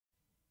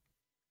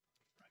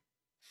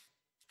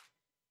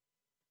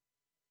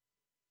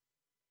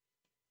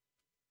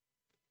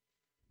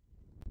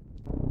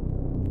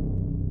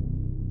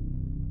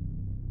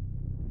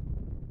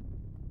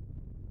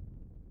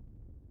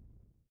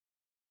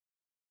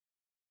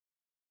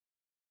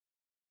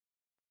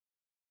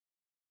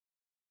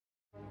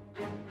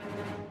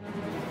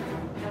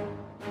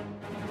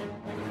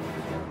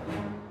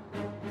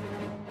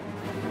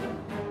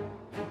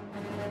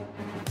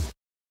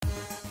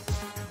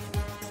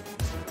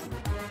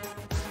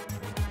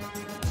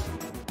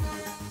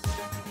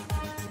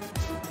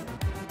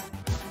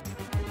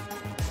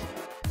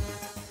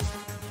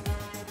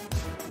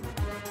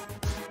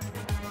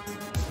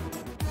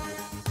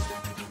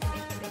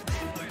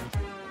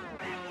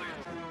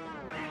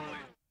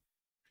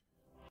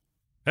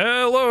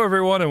Hello,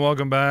 everyone, and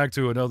welcome back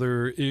to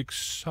another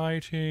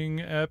exciting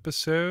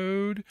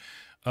episode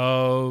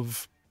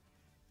of,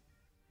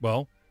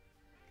 well,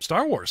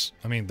 Star Wars.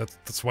 I mean,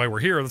 that's why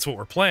we're here. That's what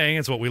we're playing.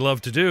 It's what we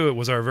love to do. It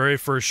was our very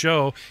first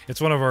show. It's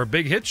one of our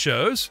big hit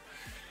shows,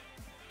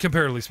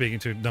 comparatively speaking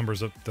to numbers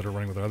that are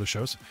running with our other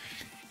shows.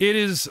 It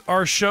is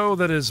our show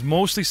that is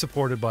mostly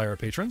supported by our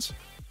patrons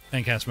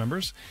and cast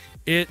members.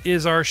 It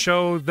is our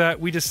show that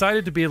we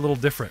decided to be a little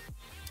different.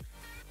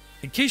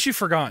 In case you've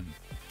forgotten,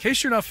 in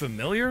case you're not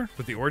familiar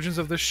with the origins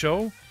of this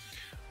show,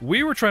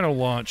 we were trying to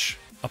launch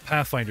a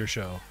Pathfinder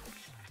show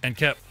and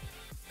kept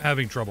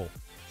having trouble.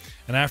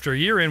 And after a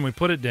year in, we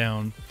put it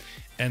down,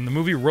 and the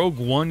movie Rogue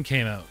One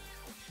came out.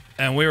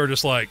 And we were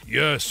just like,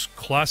 yes,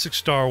 classic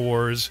Star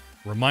Wars,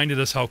 reminded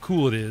us how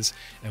cool it is.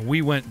 And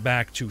we went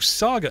back to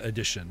Saga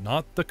Edition,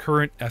 not the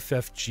current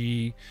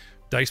FFG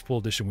Dice Pool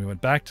Edition. We went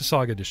back to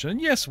Saga Edition,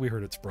 and yes, we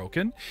heard it's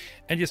broken,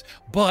 and yes,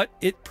 but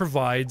it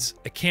provides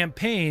a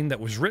campaign that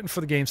was written for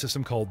the game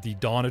system called the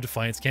Dawn of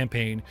Defiance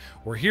campaign,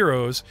 where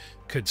heroes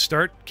could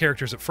start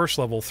characters at first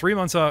level 3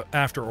 months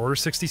after Order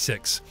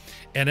 66,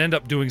 and end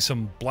up doing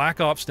some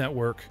Black Ops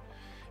network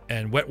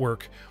and wet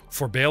work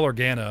for Bail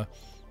Organa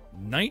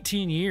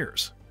 19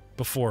 years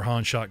before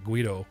Han shot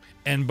Guido,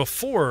 and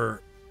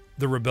before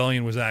the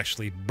rebellion was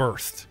actually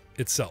birthed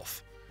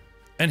itself,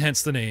 and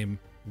hence the name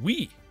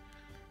We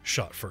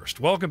Shot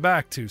First. Welcome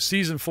back to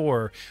Season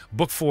 4,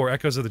 Book 4,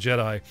 Echoes of the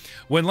Jedi.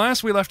 When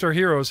last we left our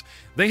heroes,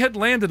 they had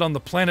landed on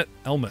the planet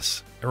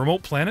Elmus, a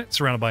remote planet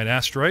surrounded by an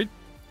asteroid.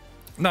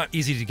 Not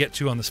easy to get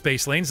to on the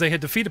space lanes. They had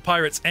defeated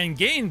pirates and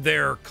gained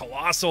their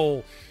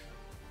colossal,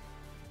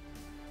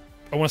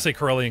 I want to say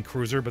Corellian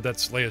cruiser, but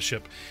that's Leia's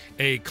ship,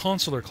 a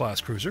consular class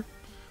cruiser.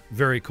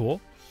 Very cool.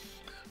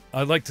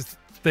 I'd like to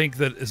think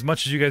that as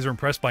much as you guys are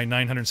impressed by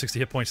 960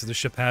 hit points that this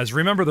ship has,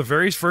 remember the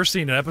very first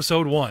scene in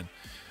Episode 1,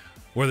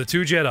 where the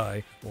two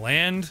Jedi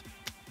land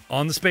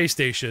on the space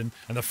station,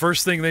 and the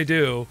first thing they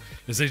do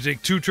is they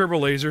take 2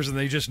 turbo lasers and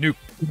they just nuke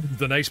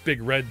the nice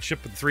big red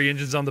ship with 3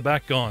 engines on the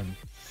back. Gone.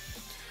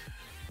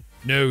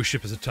 No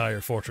ship is a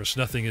tire fortress.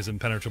 Nothing is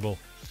impenetrable.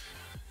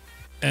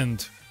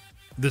 And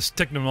this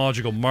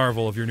technological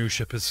marvel of your new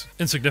ship is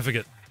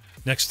insignificant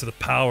next to the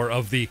power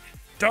of the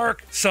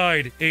dark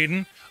side,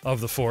 Aiden, of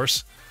the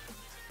Force.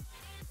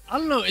 I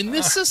don't know. In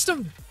this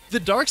system, the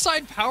dark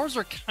side powers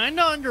are kind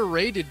of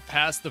underrated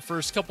past the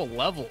first couple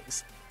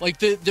levels. Like,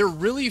 they're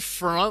really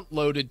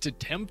front-loaded to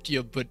tempt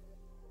you, but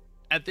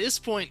at this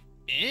point,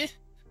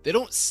 they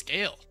don't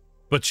scale.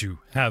 But you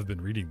have been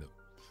reading them.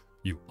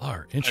 You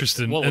are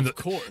interested of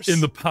course.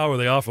 in the power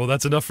they offer. Well,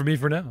 that's enough for me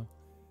for now.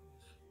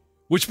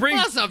 Which brings...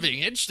 Well, that's not being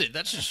interested.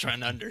 That's just trying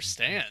to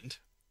understand.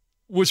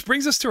 Which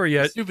brings us to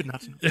our Stupid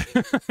nothing.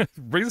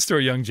 brings us to our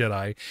young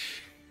Jedi,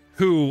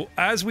 who,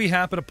 as we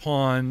happen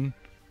upon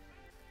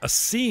a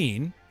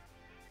scene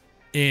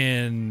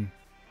in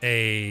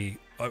a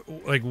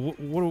like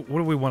what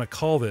do we want to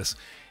call this,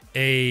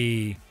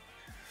 a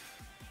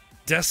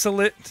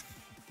desolate,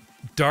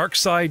 dark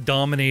side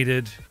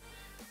dominated,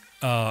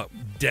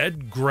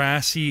 dead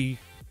grassy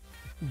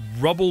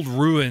rubbled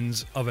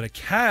ruins of an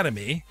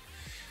academy,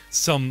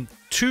 some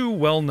 2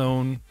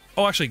 well-known,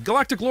 oh, actually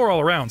galactic lore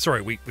all around.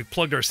 Sorry, we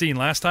plugged our scene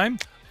last time.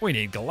 We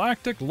need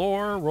galactic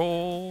lore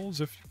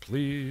rolls, if you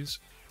please.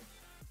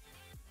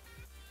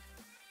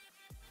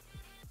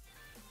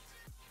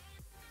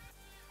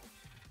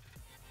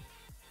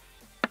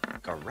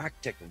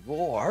 Galactic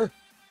lore.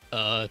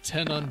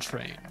 10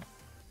 untrained.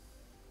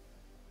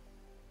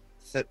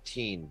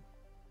 13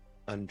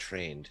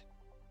 untrained.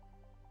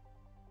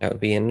 That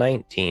would be a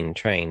 19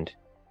 trained.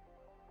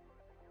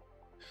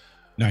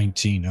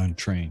 19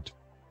 untrained.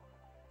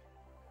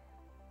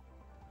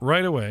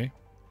 Right away,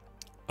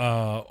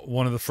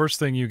 one of the first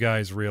thing you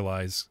guys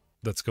realize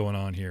that's going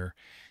on here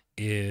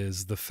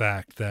is the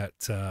fact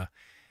that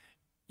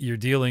you're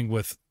dealing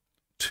with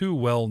 2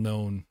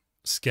 well-known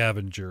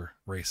scavenger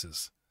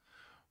races.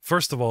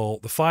 First of all,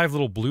 the 5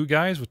 little blue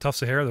guys with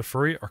tufts of hair, they're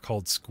furry, are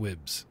called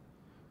squibs.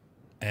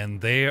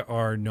 And they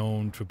are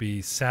known to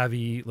be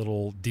savvy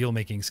little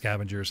deal-making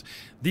scavengers.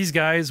 These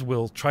guys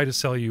will try to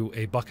sell you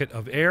a bucket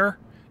of air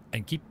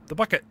and keep the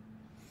bucket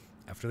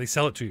after they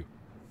sell it to you.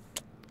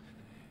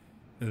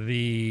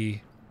 The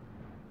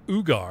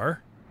Ugar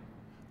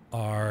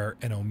are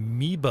an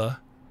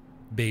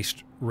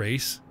amoeba-based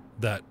race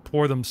that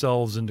pour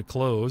themselves into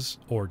clothes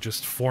or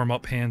just form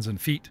up hands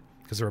and feet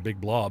because they're a big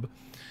blob.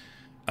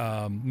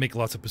 Make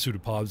lots of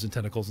pseudopods and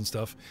tentacles and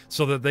stuff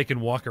so that they can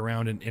walk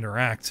around and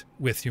interact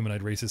with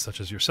humanoid races such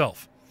as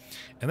yourself.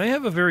 And they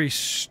have a very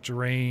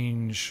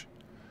strange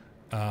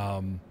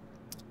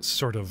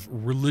sort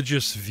of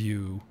religious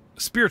view,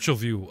 spiritual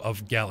view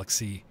of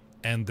galaxy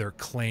and their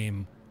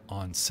claim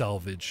on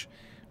salvage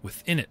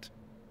within it.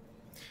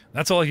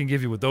 That's all I can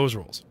give you with those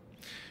rules.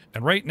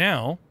 And right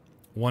now,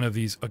 one of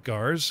these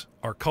Ugars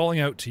are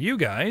calling out to you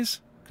guys,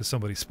 because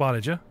somebody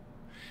spotted you,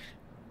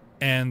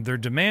 and they're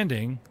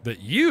demanding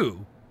that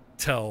you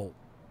tell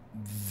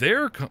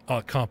their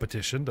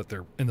competition that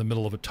they're in the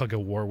middle of a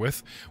tug-of-war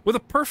with a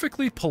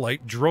perfectly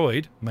polite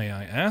droid, may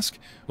I ask.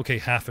 Okay,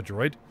 half a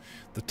droid.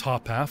 The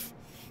top half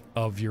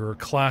of your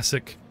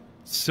classic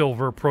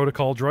silver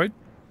protocol droid.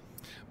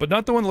 But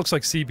not the one that looks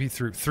like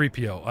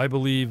CP3PO. I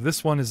believe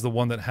this one is the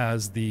one that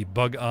has the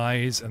bug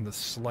eyes and the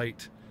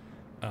slight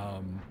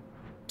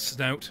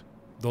snout.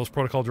 Those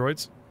protocol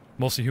droids.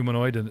 Mostly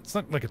humanoid, and it's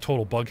not like a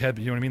total bug head,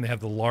 but you know what I mean? They have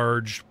the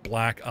large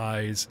black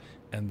eyes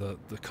and the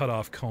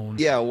cut-off cone.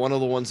 Yeah, one of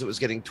the ones that was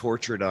getting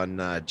tortured on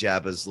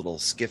Jabba's little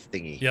skiff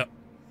thingy. Yep.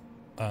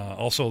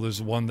 Also,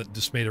 there's one that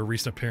just made a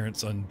recent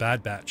appearance on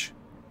Bad Batch.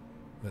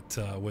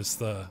 That was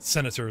the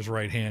Senator's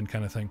right hand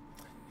kind of thing.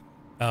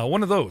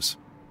 One of those.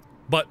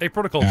 But a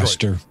protocol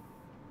Master, droid.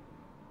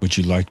 would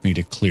you like me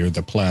to clear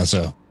the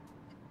plaza?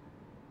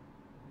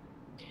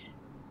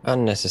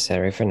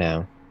 Unnecessary for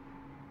now.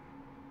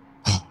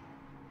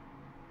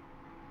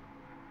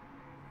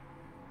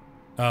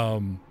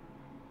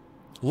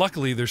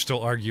 Luckily, they're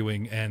still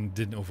arguing and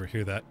didn't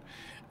overhear that.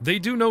 They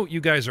do know you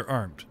guys are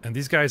armed, and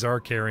these guys are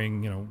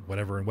carrying, you know,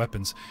 whatever in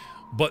weapons,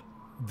 but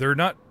they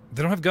don't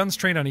have guns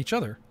trained on each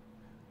other.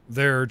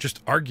 They're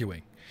just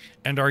arguing.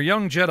 And our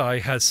young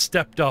Jedi has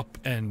stepped up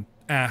and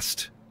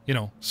asked, you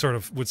know, sort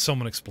of, would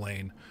someone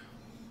explain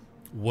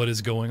what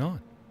is going on?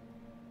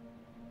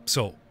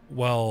 So,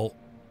 while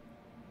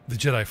the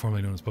Jedi,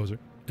 formerly known as Poser,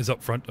 is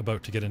up front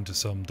about to get into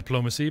some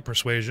diplomacy,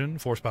 persuasion,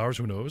 force powers,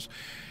 who knows,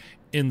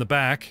 in the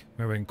back,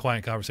 we're having a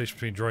quiet conversation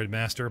between Droid and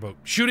Master about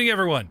shooting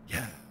everyone.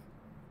 Yeah.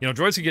 You know,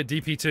 droids can get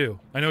DP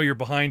too. I know you're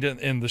behind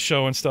in the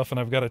show and stuff, and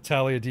I've got a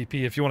tally of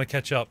DP if you want to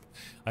catch up.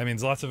 I mean,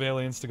 there's lots of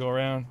aliens to go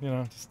around, you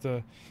know, just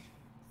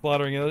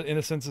slaughtering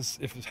innocents is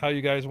how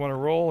you guys want to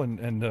roll,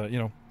 and you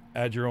know,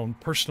 add your own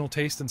personal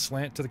taste and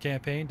slant to the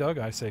campaign. Doug,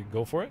 I say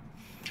go for it.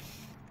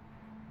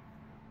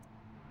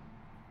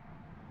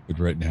 But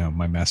right now,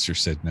 my master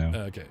said no.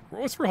 Okay.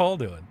 What's Rahal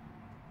doing?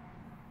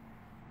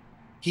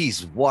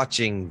 He's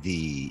watching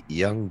the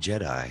young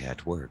Jedi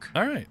at work.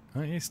 All right.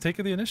 He's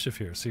taking the initiative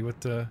here. See what,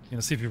 you know,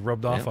 see if you've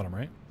rubbed off on him,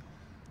 right?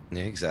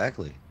 Yeah,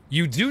 exactly.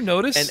 You do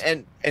notice...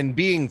 And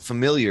being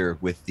familiar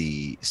with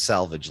the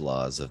salvage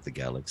laws of the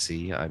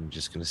galaxy, I'm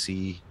just going to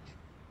see,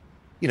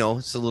 you know,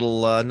 it's a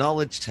little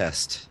knowledge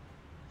test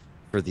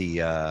for the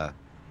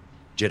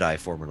Jedi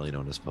formerly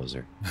known as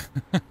Poser.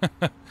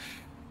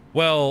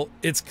 Well,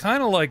 it's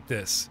kind of like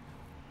this.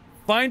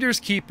 Finders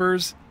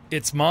keepers,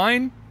 it's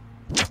mine.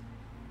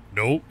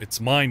 No, it's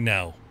mine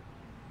now.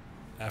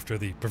 After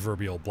the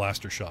proverbial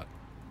blaster shot.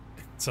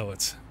 So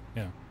it's,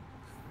 you know,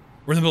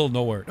 we're in the middle of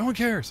nowhere. No one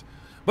cares.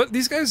 But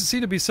these guys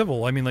seem to be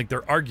civil. I mean, like,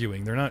 they're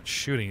arguing. They're not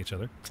shooting each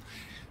other.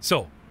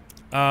 So,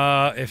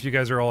 if you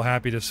guys are all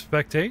happy to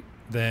spectate,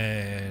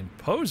 then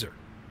Poser,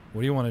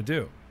 what do you want to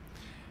do?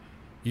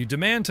 You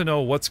demand to know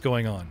what's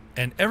going on,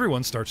 and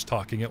everyone starts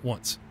talking at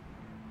once.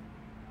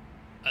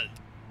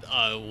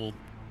 I will,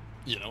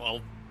 you know,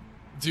 I'll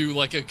do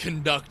like a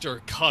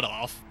conductor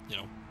cutoff, you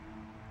know.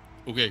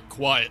 Okay,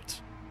 quiet.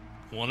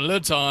 One at a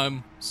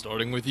time,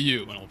 starting with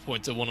you, and I'll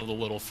point to one of the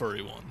little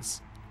furry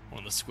ones. One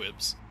of the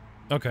squibs.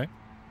 Okay.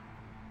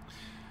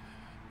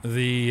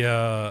 The,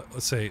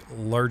 let's say,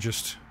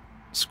 largest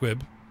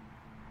squib,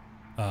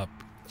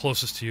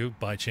 closest to you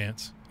by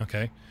chance,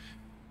 okay,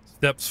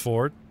 steps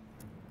forward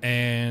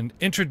and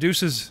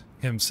introduces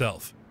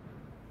himself.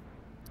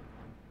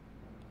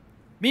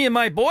 Me and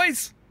my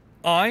boys,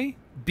 I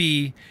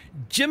be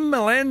Jim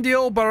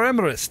Melandio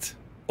Baremrist,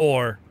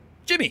 or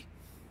Jimmy.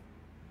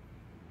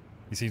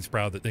 He seems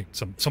proud that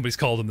somebody's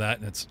called him that,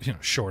 and it's, you know,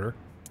 shorter.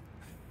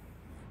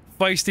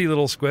 Feisty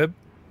little squib,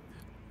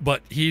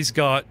 but he's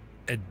got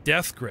a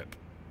death grip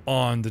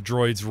on the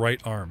droid's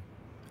right arm,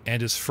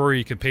 and his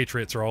furry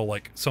compatriots are all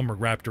like, some are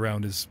wrapped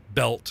around his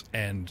belt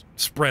and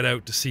spread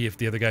out to see if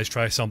the other guys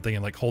try something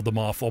and like hold them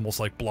off, almost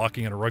like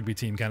blocking on a rugby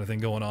team kind of thing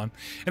going on.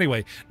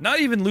 Anyway, not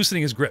even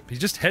loosening his grip. He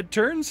just head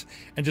turns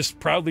and just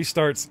proudly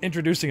starts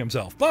introducing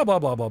himself. Blah, blah,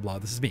 blah, blah, blah.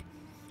 This is me.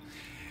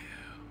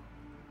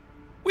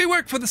 We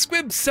work for the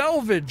Squib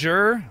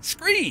Salvager,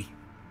 Scree.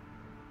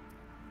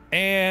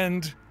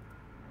 And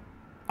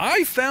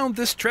I found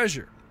this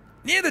treasure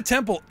near the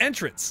temple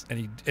entrance.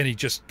 And he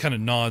just kind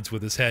of nods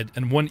with his head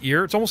and one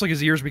ear. It's almost like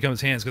his ears become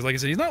his hands, because like I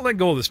said, he's not letting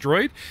go of this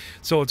droid.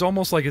 So it's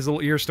almost like his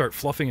little ears start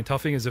fluffing and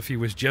tuffing as if he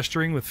was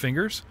gesturing with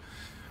fingers.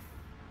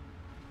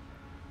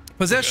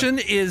 Possession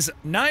is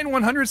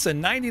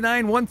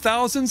 9/199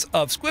 1,000ths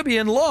of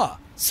Squibbian law.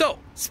 So,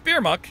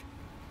 Spearmuck,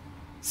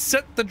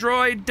 set the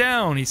droid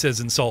down, he says,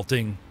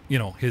 insulting, you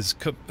know, his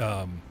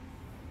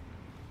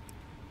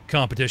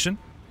competition.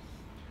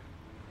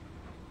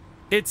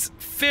 It's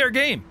fair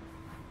game.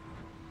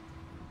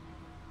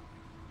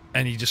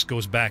 And he just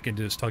goes back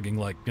into his tugging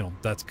like, you know,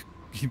 that's...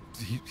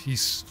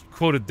 He's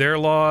quoted their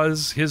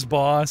laws, his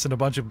boss, and a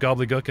bunch of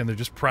gobbledygook, and they're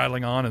just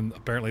prattling on, and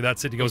apparently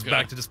that's it. He goes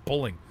back to just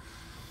pulling.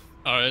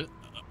 All right.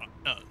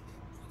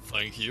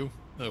 Thank you.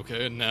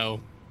 Okay, and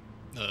now,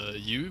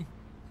 you?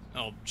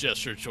 I'll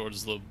gesture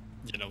towards the,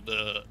 you know,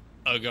 the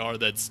Agar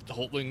that's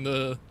holding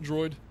the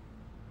droid.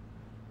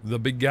 The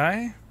big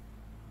guy?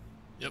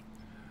 Yep.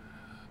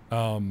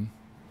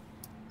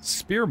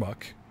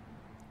 Spearmuck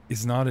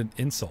is not an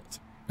insult,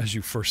 as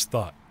you first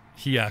thought.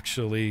 He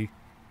actually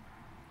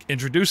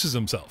introduces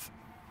himself.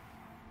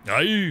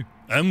 I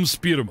am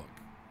Spearmuck,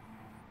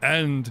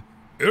 and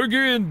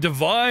Urgian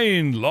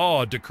divine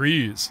law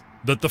decrees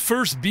that the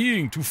first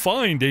being to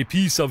find a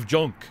piece of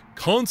junk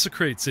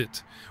consecrates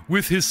it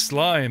with his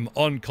slime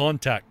on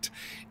contact.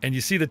 And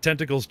you see the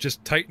tentacles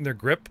just tighten their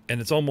grip, and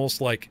it's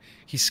almost like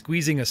he's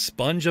squeezing a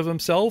sponge of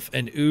himself,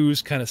 and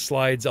ooze kind of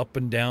slides up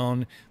and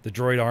down the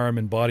droid arm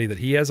and body that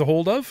he has a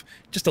hold of,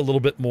 just a little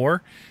bit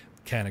more.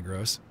 Kind of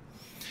gross.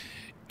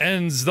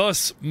 And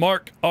thus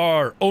mark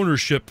our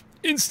ownership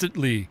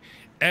instantly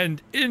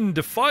and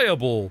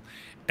indefiable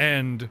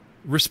and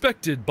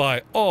respected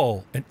by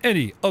all and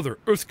any other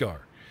Earthgar.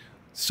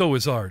 So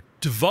is our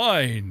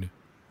divine,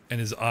 and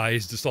his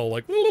eyes just all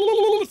like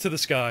to the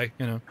sky,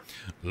 you know,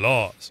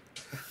 laws.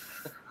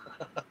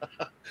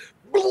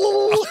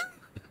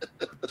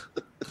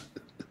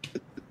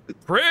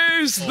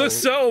 Praise the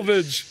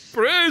salvage,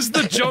 praise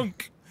the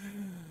junk.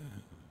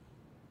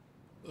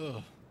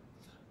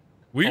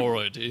 We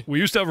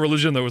used to have a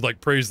religion that was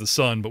like praise the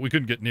sun, but we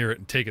couldn't get near it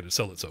and take it and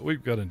sell it, so we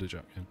got into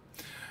junk.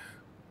 Yeah.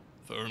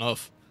 Fair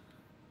enough.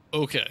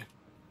 Okay.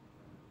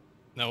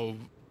 Now,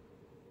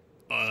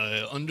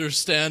 I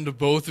understand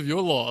both of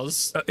your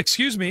laws.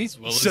 Excuse me,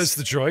 says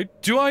the droid.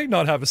 Do I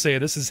not have a say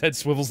in this? His head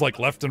swivels like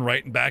left and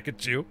right and back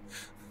at you.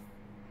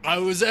 I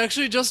was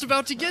actually just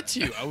about to get to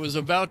you. I was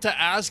about to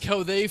ask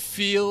how they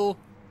feel,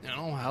 you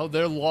know, how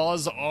their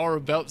laws are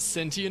about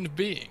sentient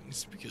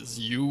beings, because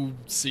you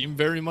seem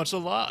very much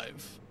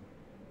alive.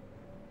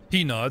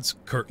 He nods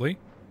curtly.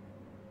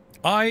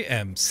 I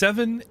am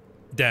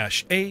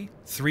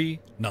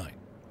 7-A39.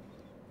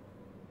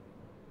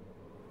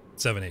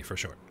 7A for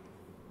short.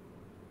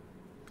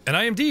 And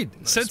I am indeed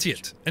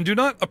sentient, and do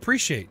not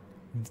appreciate,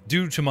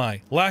 due to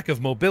my lack of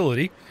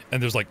mobility,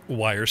 and there's like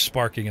wires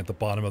sparking at the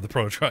bottom of the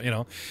protron, you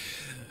know,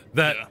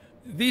 that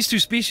these two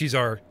species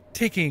are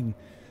taking,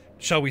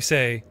 shall we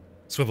say,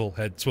 swivel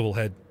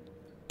head,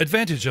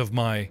 advantage of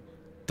my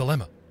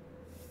dilemma.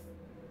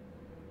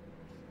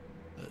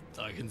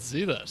 I can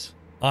see that.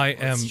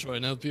 Let's try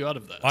and help you out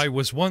of that. I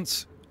was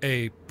once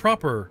a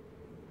proper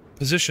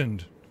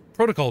positioned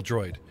protocol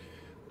droid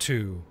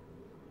to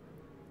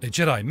a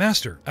Jedi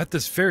Master at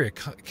this very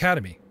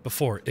academy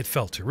before it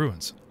fell to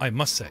ruins. I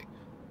must say,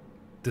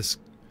 this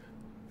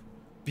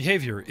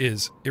behavior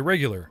is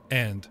irregular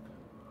and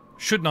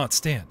should not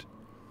stand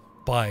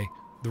by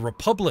the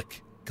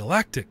Republic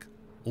Galactic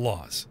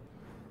laws.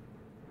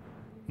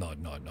 Nod.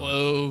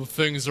 Well,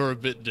 things are a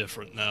bit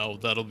different now.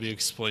 That'll be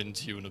explained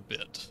to you in a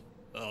bit.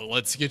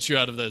 Let's get you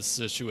out of that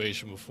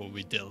situation before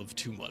we delve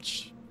too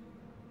much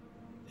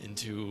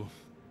into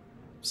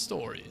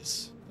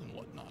stories and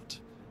whatnot.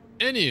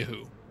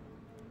 Anywho,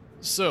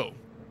 so,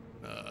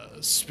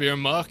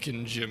 Spearmuck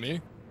and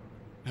Jimmy,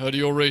 how do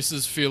your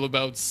races feel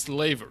about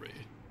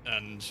slavery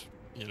and,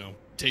 you know,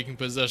 taking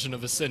possession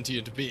of a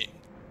sentient being?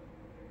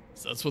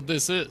 'Cause that's what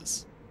this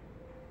is.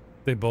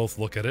 They both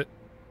look at it,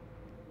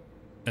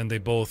 and they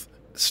both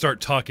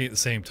start talking at the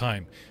same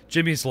time.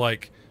 Jimmy's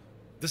like,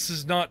 this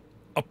is not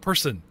a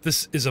person.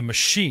 This is a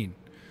machine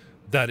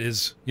that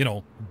is, you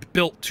know,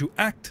 built to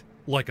act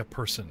like a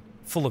person,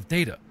 full of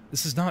data.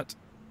 This is not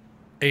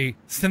a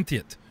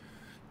sentient.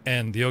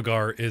 And the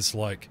Ogar is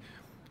like,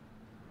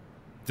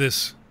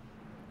 this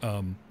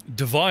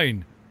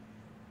divine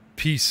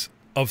piece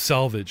of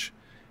salvage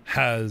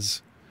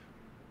has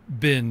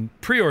been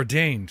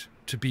preordained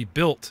to be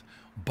built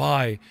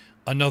by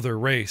another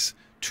race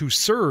to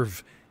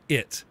serve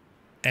it,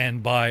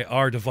 and by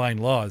our divine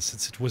laws,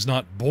 since it was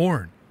not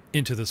born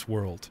into this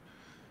world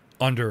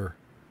under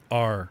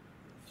our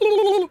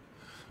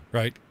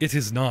right, it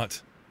is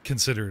not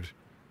considered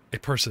a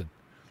person.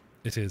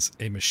 It is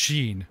a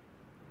machine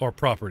or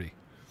property.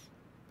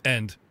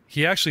 And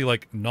he actually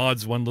like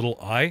nods one little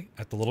eye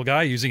at the little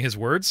guy using his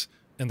words,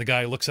 and the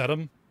guy looks at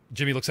him,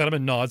 Jimmy looks at him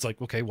and nods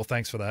like, okay, well,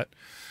 thanks for that.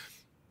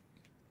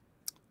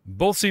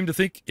 Both seem to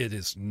think it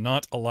is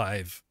not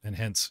alive, and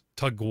hence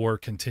tug war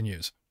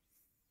continues.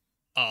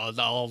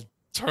 I'll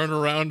turn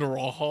around to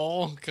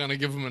Rahal, kind of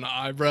give him an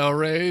eyebrow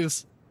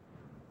raise.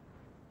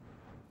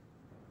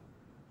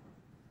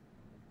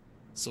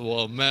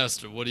 So,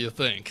 Master, what do you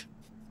think?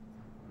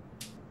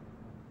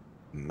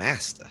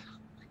 Master?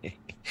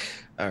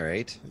 All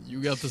right.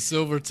 You got the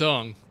silver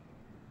tongue.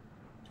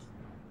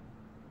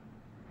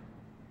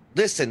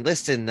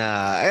 Listen,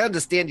 I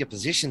understand your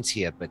positions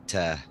here, but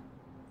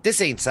this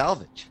ain't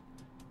salvage.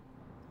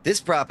 This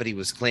property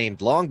was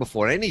claimed long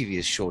before any of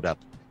you showed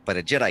up by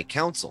the Jedi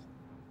Council.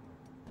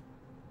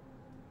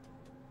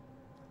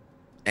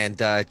 And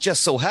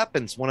just so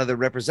happens one of the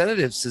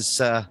representatives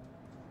has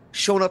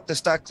shown up to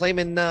start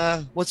claiming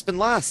what's been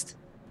lost.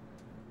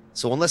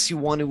 So unless you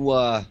want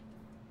to,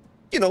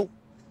 you know,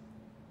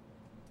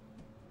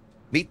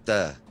 meet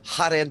the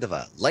hot end of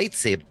a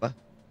lightsaber,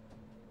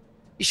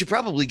 you should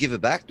probably give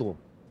it back to him.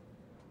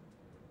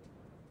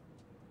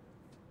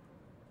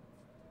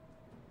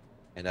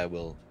 And I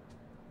will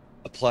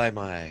apply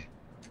my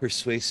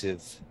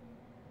persuasive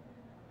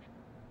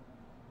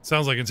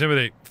Sounds like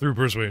intimidate through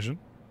persuasion.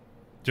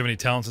 Do you have any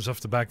talents and stuff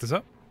to back this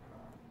up?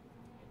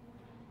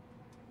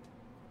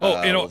 Oh,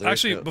 Well,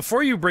 actually,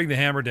 before you bring the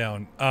hammer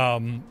down,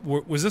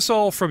 was this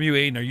all from you,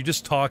 Aiden? Are you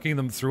just talking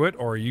them through it,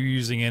 or are you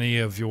using any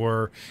of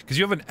your... Because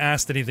you haven't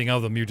asked anything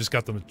of them, you just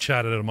got them to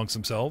chat it amongst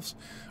themselves.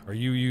 Are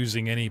you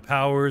using any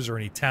powers or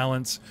any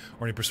talents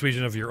or any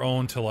persuasion of your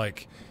own to,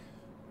 like...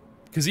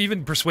 Because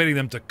even persuading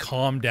them to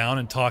calm down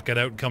and talk it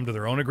out and come to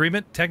their own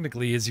agreement,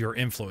 technically is your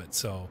influence,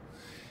 so...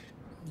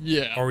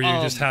 Yeah. Or are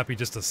you just happy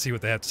just to see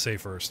what they have to say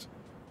first?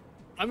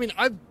 I mean,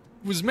 I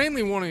was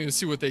mainly wanting to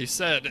see what they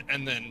said,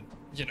 and then,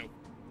 you know,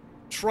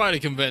 try to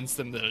convince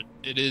them that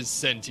it is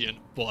sentient,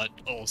 but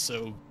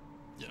also,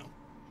 you know,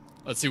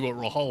 let's see what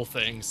Rahal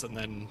thinks, and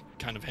then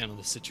kind of handle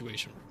the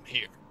situation from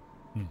here.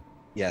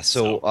 Yeah,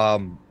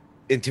 so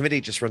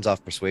intimidate just runs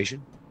off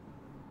persuasion.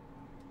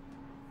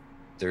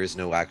 There is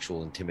no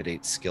actual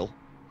intimidate skill.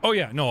 Oh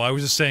yeah, no, I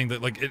was just saying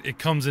that like it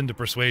comes into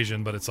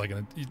persuasion, but it's like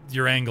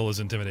your angle is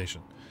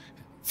intimidation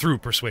through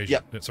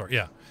persuasion. Yep. Sorry,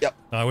 yeah. Yep.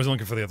 I wasn't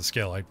looking for the other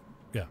skill.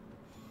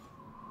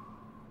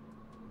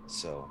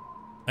 So.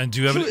 And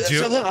do you have any?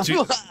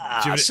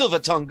 Silva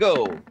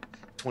Tongo,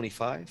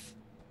 25.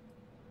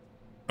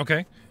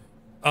 Okay.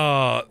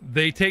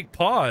 They take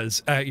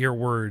pause at your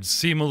words,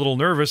 seem a little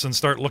nervous, and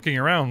start looking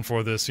around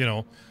for this, you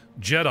know,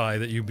 Jedi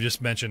that you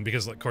just mentioned,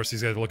 because of course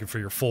these guys are looking for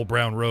your full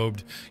brown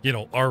robed, you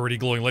know, already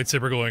glowing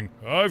lightsaber going,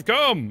 I've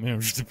come, you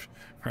know,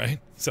 right?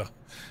 So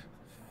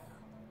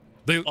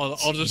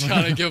I'll just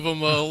kind of give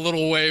them a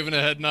little wave and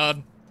a head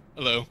nod.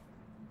 Hello.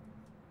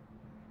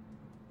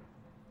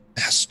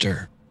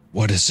 Master,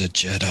 what is a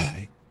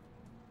Jedi?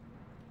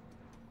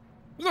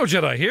 There's no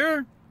Jedi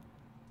here.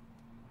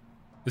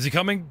 Is he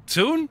coming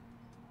soon?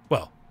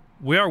 Well,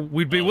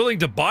 we'd be willing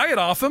to buy it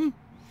off him.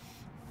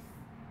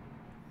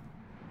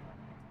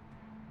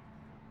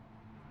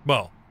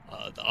 Well,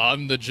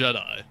 I'm the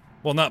Jedi.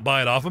 Well, not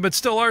buy it off him. It's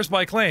still ours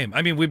by claim.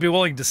 I mean, we'd be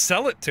willing to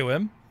sell it to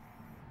him.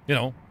 You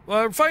know,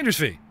 finder's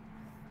fee.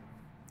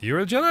 You're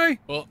a Jedi?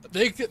 Well,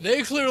 they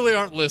clearly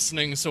aren't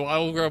listening, so I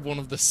will grab one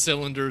of the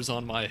cylinders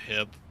on my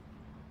hip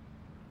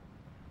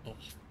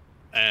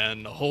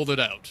and hold it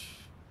out.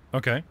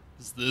 Okay.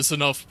 Is this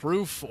enough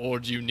proof, or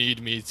do you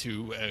need me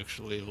to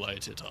actually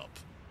light it up?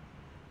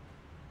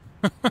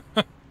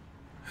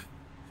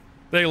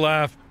 They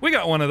laugh. We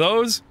got one of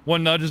those.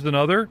 One nudges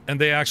another, and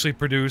they actually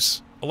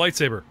produce a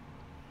lightsaber.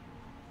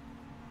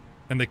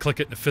 And they click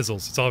it and it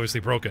fizzles. It's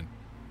obviously broken.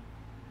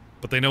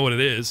 But they know what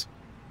it is.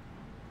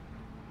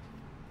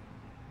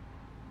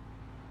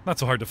 Not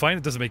so hard to find.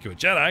 It doesn't make you a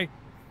Jedi.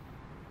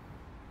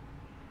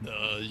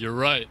 You're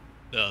right.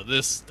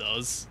 This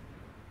does.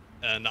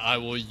 And I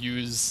will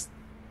use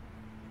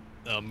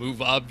a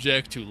move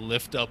object to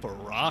lift up a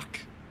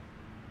rock.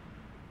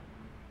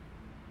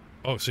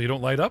 Oh, so you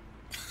don't light up?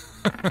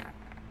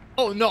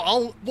 Oh,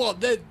 no, well,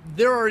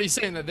 they're already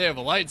saying that they have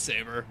a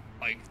lightsaber.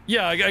 Like,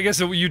 yeah, I guess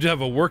you'd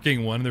have a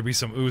working one. There'd be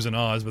some oohs and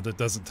ahs, but that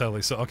doesn't tell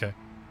you. So, okay.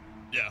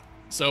 Yeah.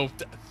 So,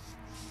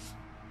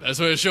 best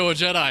way to show a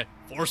Jedi,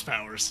 force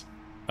powers.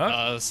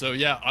 Huh? So,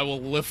 yeah, I will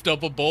lift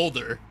up a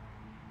boulder.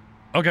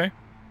 Okay.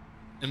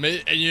 And,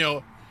 you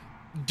know,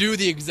 do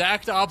the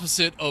exact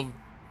opposite of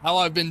how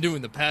I've been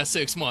doing the past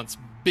 6 months.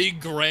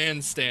 Big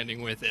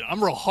grandstanding with it. I'm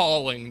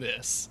hauling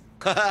this.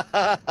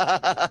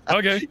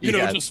 Okay. You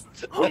know, just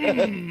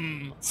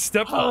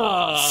steps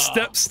for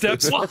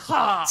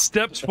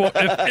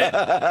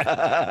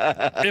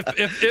if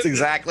It's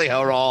exactly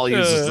how Raul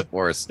uses the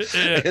Force.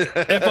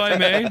 If I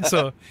may,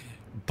 so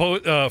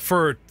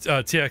for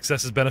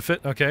TXS's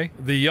benefit, okay,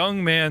 the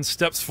young man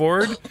steps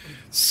forward,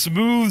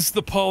 smooths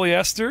the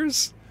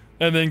polyesters,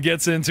 and then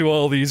gets into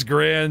all these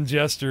grand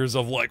gestures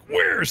of like,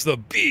 "Where's the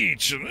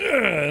beach?"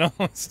 and all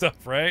that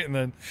stuff, right?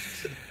 And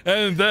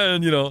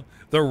then you know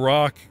the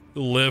rock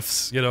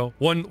lifts, you know,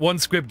 one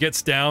squib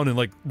gets down and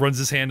like runs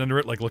his hand under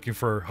it, like looking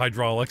for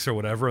hydraulics or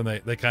whatever, and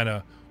they kind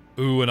of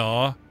ooh and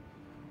ah,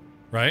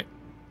 right?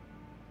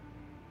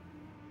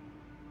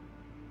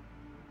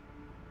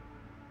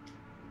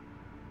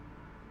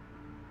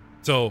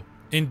 So,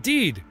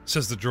 indeed,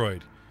 says the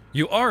droid,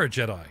 you are a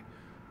Jedi.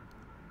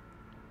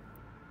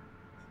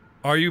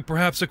 Are you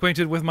perhaps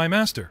acquainted with my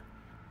master,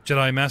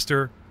 Jedi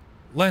Master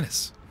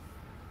Lannis?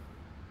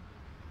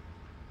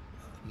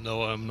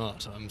 No, I'm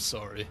not. I'm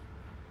sorry.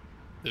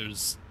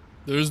 There's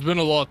been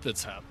a lot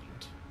that's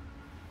happened.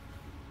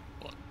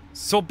 What?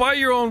 So by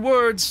your own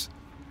words,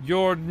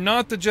 you're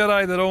not the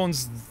Jedi that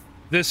owns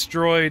this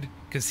droid,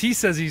 because he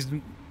says he's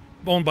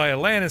owned by a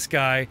Lannis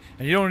guy,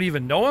 and you don't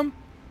even know him?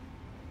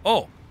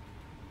 Oh,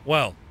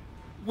 well,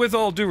 with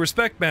all due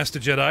respect, Master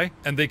Jedi,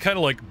 and they kind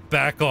of like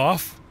back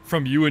off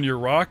from you and your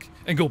rock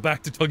and go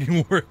back to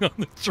tugging war on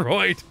the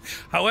droid.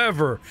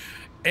 However,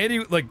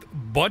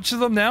 bunch of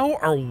them now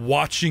are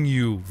watching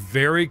you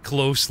very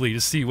closely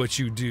to see what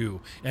you do,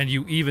 and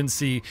you even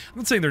see, I'm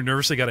not saying they're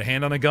nervous they got a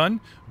hand on a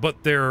gun,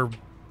 but their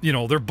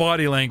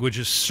body language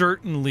has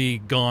certainly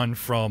gone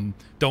from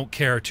don't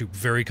care to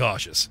very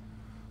cautious.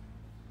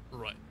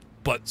 Right.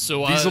 But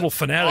so these little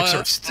fanatics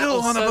are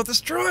still on about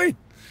this droid.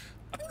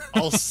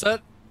 I'll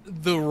set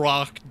the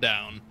rock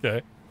down.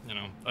 Okay. You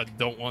know, I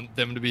don't want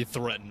them to be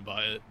threatened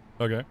by it.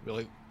 Okay. Be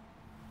like,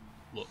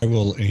 look. I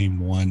will aim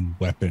one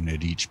weapon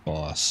at each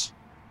boss.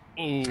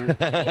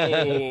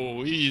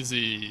 Oh,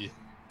 easy.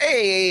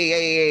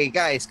 Hey,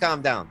 guys,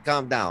 calm down.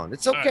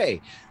 It's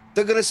okay.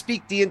 They're going to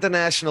speak the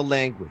international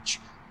language.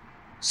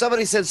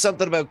 Somebody said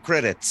something about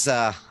credits.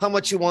 How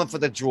much you want for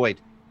the droid?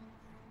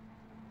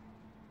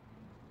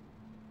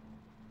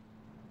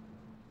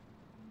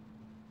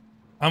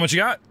 How much you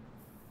got?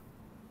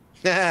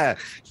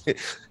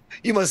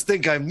 You must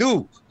think I'm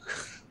new.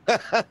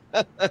 That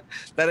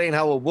ain't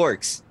how it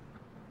works.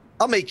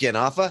 I'll make you an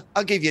offer.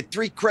 I'll give you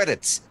 3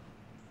 credits.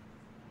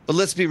 But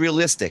let's be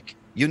realistic.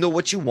 You know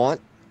what you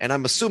want, and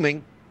I'm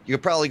assuming you're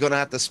probably going to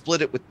have to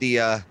split it with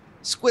the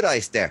squid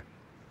ice there.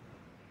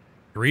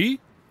 3?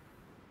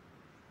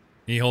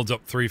 He holds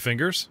up 3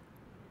 fingers,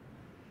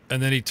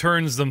 and then he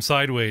turns them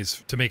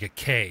sideways to make a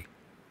K.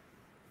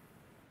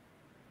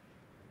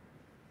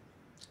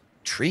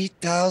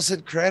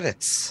 3,000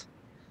 credits.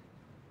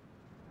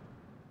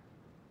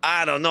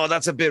 I don't know.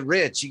 That's a bit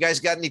rich. You guys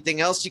got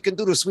anything else you can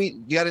do to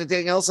sweeten? You got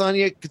anything else on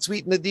you could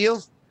sweeten the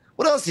deal?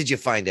 What else did you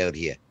find out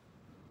here?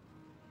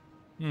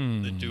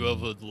 They do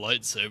have a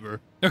lightsaber.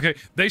 Okay,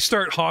 they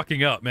start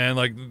hawking up, man.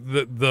 Like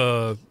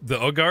the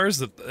Ugars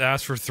that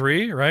asked for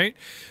 3, right?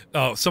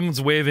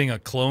 Someone's waving a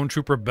clone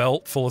trooper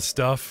belt full of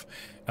stuff.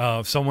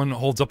 Someone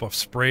holds up a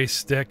spray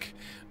stick,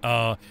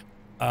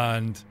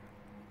 and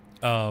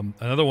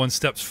another one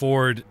steps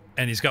forward,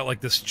 and he's got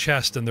like this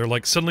chest, and they're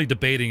like suddenly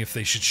debating if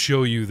they should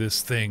show you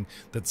this thing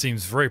that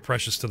seems very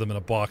precious to them in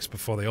a box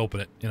before they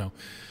open it. You know,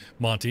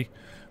 Monty,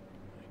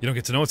 you don't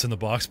get to know what's in the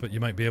box, but you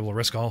might be able to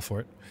risk all for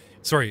it.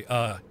 Sorry,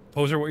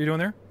 Poser, what are you doing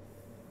there?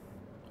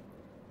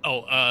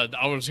 Oh,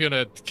 I was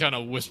gonna kind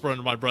of whisper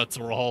under my breath to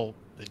Rahal,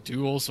 they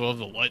do also have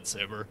the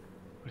lightsaber.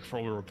 We could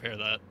probably repair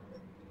that.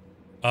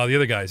 The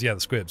other guys, yeah,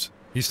 the squibs.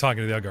 He's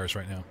talking to the Ugars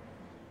right now.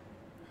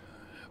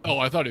 Oh,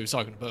 I thought he was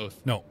talking to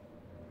both. No,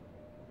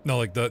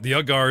 like the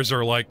Ugars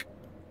are like,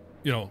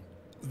 you know,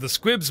 the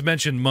squibs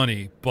mentioned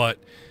money, but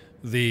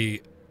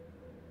the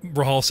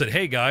Rahal said,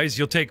 "Hey guys,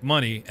 you'll take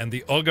money," and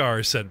the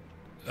Ugars said,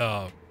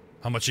 "How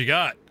much you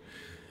got?"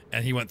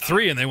 And he went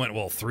 3, and they went,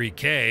 well,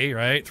 3K,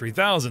 right?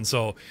 3,000.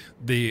 So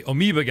the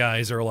Amoeba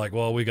guys are like,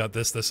 well, we got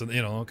this, and,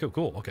 you know, okay,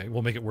 cool. Okay,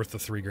 we'll make it worth the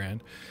 3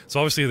 grand.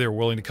 So obviously they're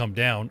willing to come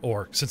down,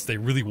 or since they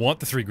really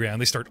want the 3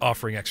 grand, they start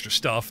offering extra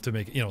stuff to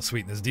make it, you know,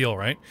 sweeten this deal,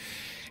 right?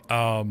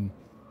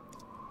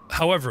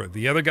 However,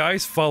 the other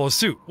guys follow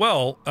suit.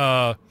 Well,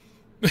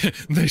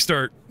 they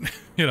start,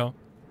 you know.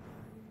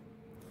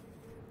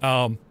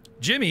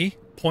 Jimmy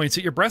points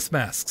at your breath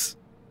masks.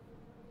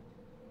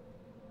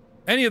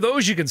 Any of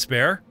those you can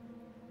spare.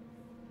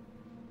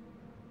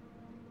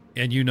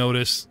 And you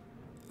notice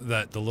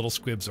that the little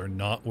squibs are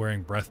not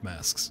wearing breath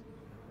masks.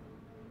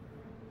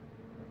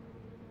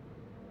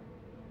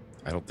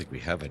 I don't think we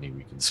have any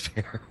we can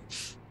spare.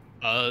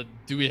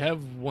 Do we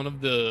have one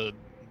of the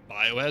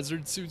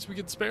biohazard suits we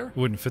could spare?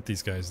 Wouldn't fit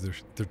these guys.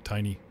 They're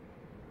tiny.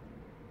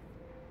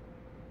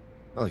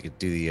 Well, I could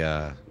do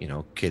the, you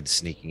know, kids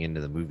sneaking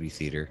into the movie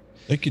theater.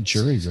 They could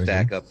jury rig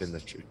Stack them. up in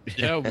the...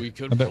 Yeah, we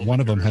could. I bet one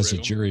of them has a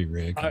jury.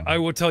 jury rig. I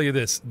will tell you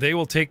this. They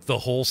will take the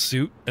whole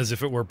suit as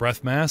if it were a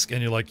breath mask,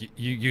 and you're like,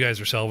 you guys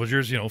are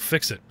salvagers, you know,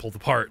 fix it, pull the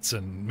parts,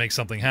 and make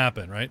something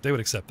happen, right? They would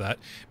accept that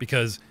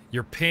because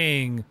you're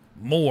paying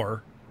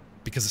more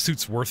because the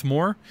suit's worth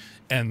more,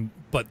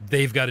 but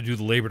they've got to do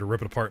the labor to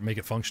rip it apart and make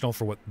it functional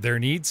for what their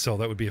needs, so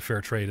that would be a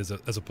fair trade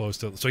as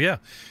opposed to... So yeah,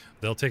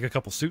 they'll take a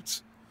couple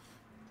suits.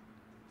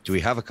 Do we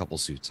have a couple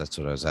suits? That's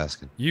what I was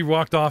asking. You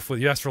walked off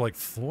with, you asked for like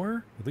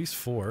 4? At least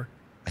 4.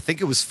 I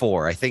think it was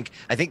 4. I think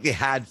they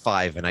had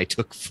 5 and I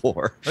took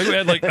 4.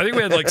 I think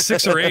we had like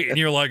 6 or 8, and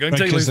you're like, I'm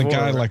taking Because the 4.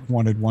 guy like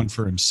wanted one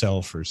for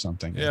himself or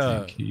something. Yeah,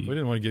 I think we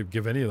didn't want to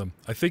give any of them.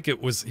 I think he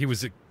was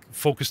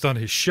focused on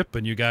his ship,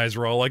 and you guys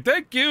were all like,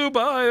 "Thank you,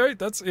 bye." Right?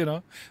 That's, you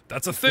know,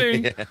 that's a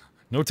thing. Yeah.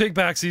 No take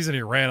back season.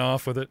 He ran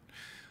off with it.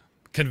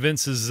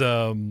 Convinces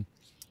The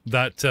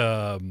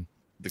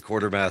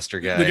quartermaster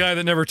guy. the guy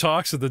that never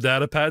talks with the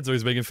data pads,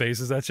 always making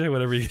faces at you,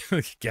 whatever you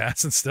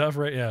gas and stuff,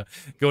 right? Yeah,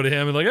 go to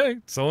him and like, "Hey,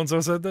 so and so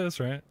said this,"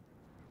 right?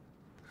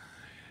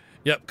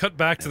 Yep. Cut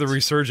back to the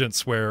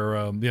resurgence where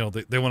you know,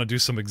 they want to do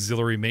some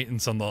auxiliary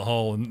maintenance on the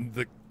hull, and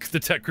the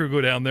tech crew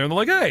go down there and they're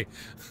like, "Hey,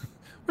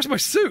 where's my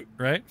suit?"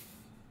 Right?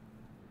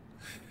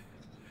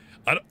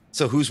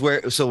 So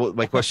so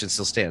my question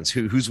still stands.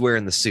 Who's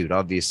wearing the suit?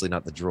 Obviously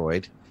not the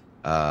droid.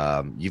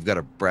 You've got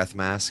a breath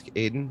mask,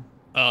 Aiden?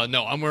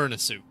 No, I'm wearing a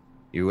suit.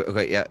 You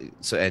okay, yeah.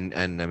 So and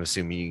I'm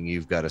assuming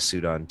you've got a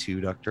suit on too,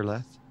 Dr.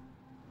 Leth?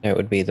 That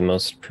would be the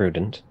most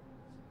prudent.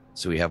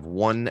 So we have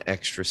 1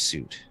 extra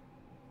suit.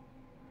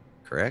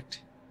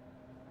 Correct?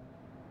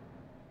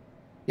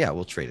 Yeah,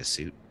 we'll trade a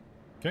suit.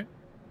 Okay.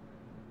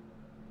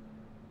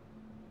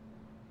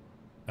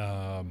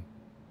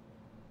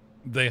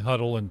 They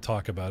huddle and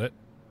talk about it.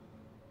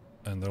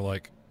 And they're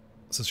like,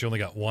 since you only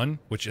got 1,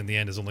 which in the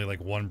end is only like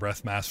 1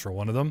 breath mask for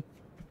one of them.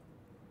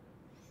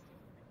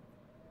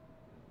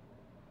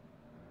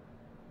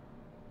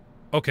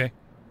 Okay.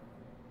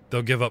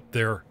 they'll give up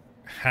their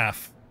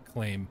half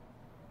claim,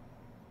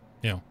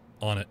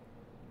 on it.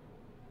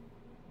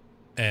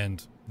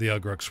 And the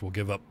Ugruks will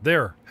give up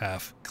their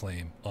half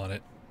claim on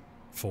it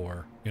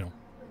for,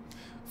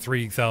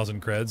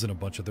 3,000 creds and a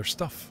bunch of their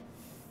stuff.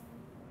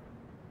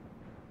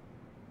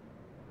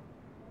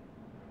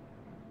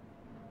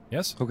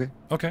 Yes? Okay.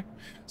 Okay.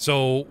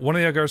 So one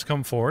of the Ugars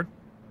come forward,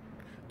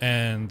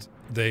 and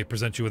they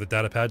present you with a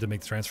data pad to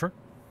make the transfer.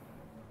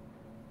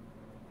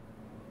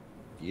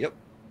 Yep.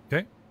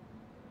 Okay.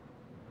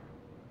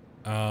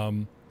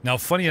 Now,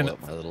 funny Pull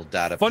enough, out my little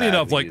data funny pad,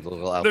 enough, maybe like a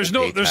little Apple there's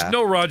Pay tap.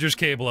 no Rogers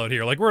cable out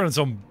here. Like we're in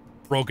some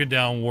broken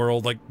down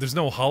world. Like there's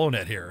no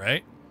HoloNet here,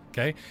 right?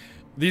 Okay.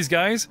 These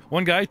guys,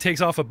 one guy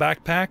takes off a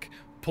backpack,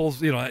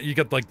 pulls, you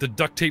got like the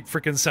duct tape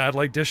freaking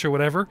satellite dish or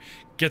whatever,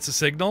 gets a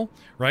signal,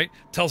 right?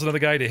 Tells another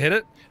guy to hit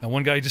it, and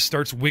one guy just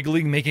starts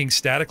wiggling, making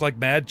static like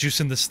mad,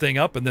 juicing this thing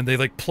up, and then they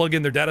like plug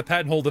in their data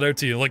pad and hold it out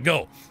to you. Like,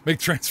 go, make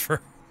transfer.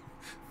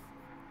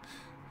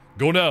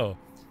 Go now.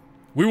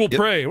 We will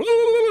pray.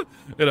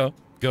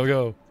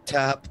 Go.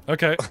 Tap.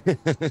 Okay.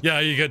 Yeah,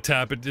 you get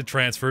tap, it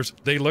transfers.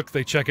 They look,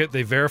 they check it,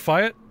 they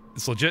verify it.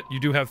 It's legit. You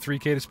do have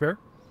 3K to spare.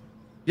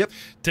 Yep.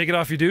 Take it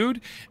off you, dude.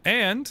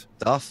 And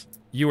Stuff.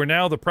 you are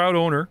now the proud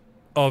owner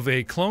of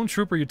a clone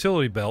trooper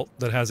utility belt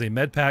that has a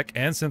med pack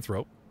and synth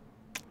rope.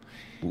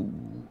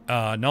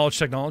 Knowledge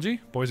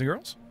technology, boys and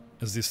girls,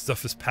 as this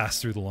stuff is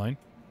passed through the line.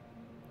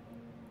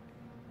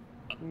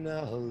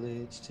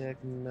 Knowledge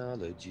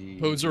technology.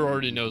 Poser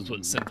already knows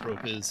what synth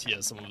rope is. He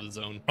has some of his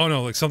own. Oh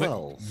no, like something.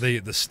 12.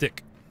 The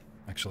stick,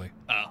 actually.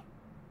 Ah.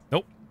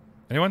 Nope.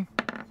 Anyone?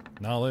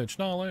 Knowledge.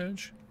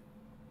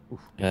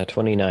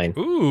 29.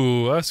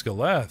 Ooh,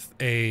 Escaleth.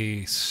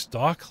 A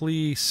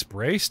Stockley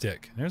spray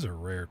stick. There's a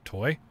rare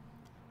toy.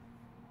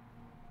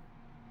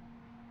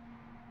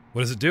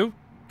 What does it do?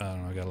 I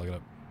don't know. I gotta look it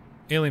up.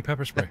 Alien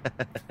pepper spray.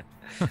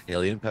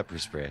 Alien pepper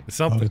spray. It's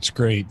Oh, something. it's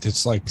great.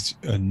 It's like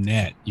a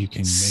net. You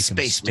can make them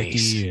Space sticky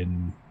mace.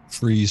 and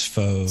freeze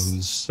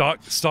foes.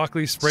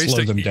 Stockley spray Slow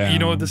stick. them You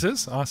know what down. this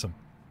is? Awesome.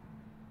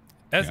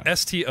 Yeah.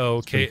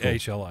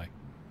 STOKHLI.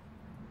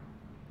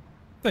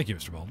 Thank you,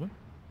 Mr. Baldwin.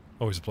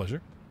 Always a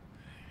pleasure.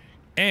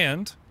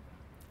 And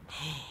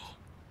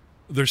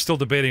they're still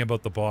debating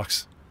about the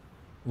box.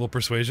 A little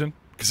persuasion.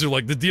 Because they're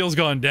like, the deal's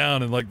gone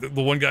down, and like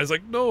the one guy's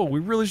like, no, we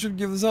really shouldn't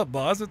give this up,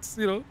 boss. It's,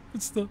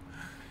 it's the...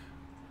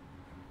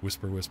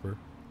 Whisper.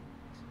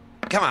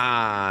 Come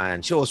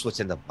on, show us what's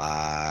in the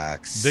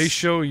box. They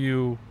show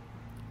you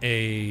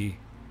a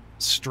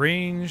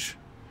strange...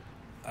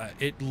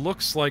 it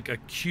looks like a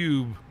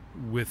cube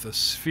with a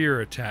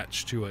sphere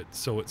attached to it,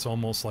 so it's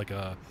almost like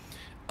a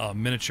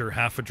miniature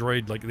half a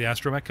droid, like the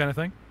astromech kind of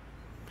thing.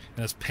 And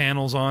it has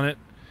panels on it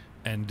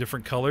and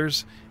different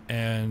colors,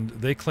 and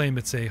they claim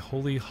it's a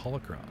holy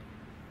holocron.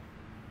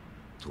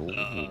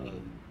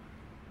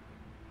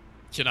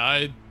 Can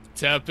I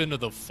tap into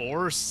the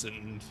Force?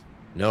 And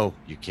No,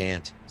 you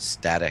can't.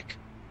 Static.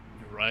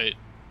 you're right.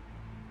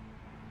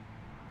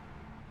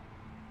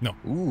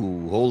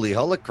 Ooh, holy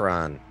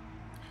holocron.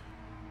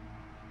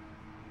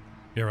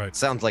 You're right.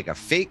 Sounds like a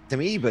fake to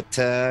me, but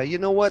you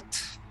know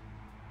what?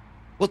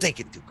 We'll take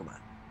it too. Come on.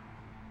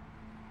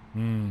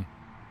 Hmm.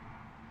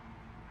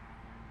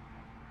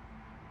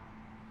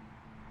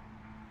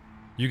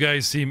 You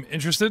guys seem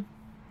interested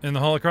in the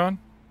holocron?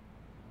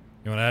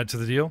 You want to add to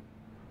the deal?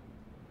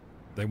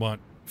 They want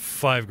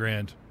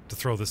 $5,000 to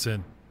throw this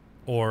in,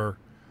 and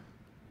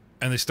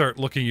they start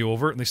looking you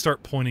over and they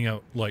start pointing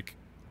out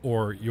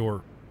or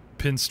your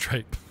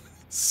pinstripe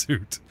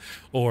suit,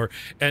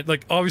 and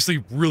like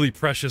obviously really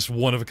precious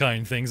one of a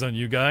kind things on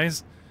you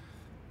guys.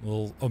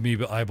 Little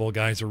amoeba eyeball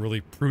guys are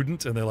really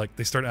prudent, and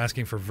they start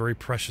asking for very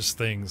precious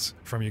things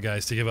from you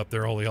guys to give up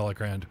their holy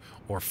holocron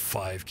or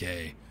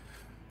 $5,000.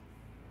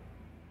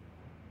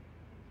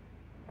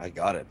 I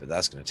got it, but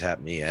that's going to tap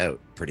me out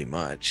pretty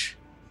much.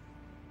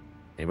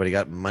 Anybody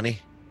got money?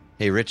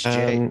 Hey, Rich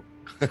J.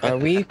 Are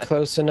we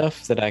close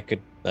enough that I could,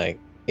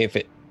 if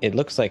it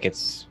looks like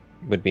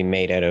would be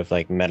made out of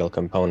metal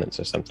components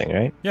or something,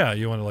 right? Yeah,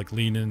 you want to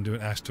lean into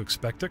and ask to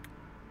inspect it?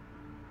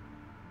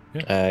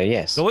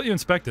 Yes. They'll let you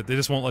inspect it. They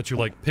just won't let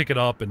you pick it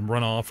up and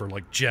run off or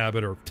jab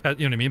it or you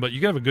know what I mean? But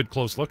you can have a good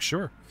close look,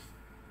 sure.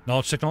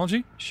 Knowledge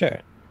technology? Sure.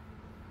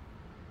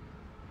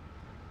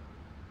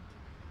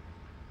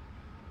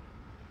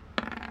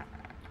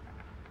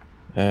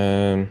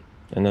 And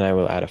then I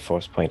will add a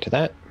force point to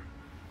that.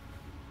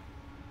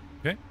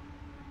 Okay.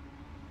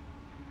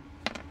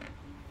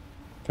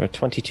 For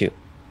 22.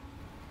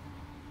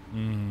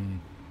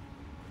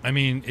 I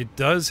mean, it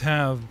does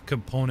have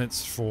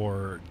components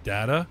for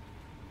data.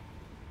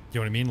 You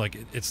know what I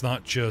mean? It's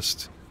not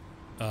just...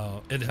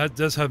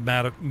 does have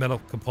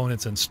metal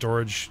components and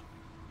storage.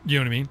 You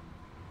know what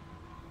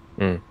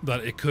I mean?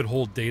 That it could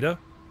hold data.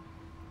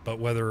 But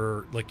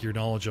whether, your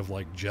knowledge of,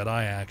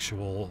 Jedi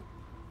actual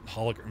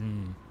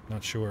hologram...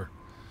 not sure.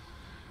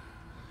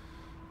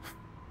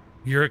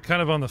 You're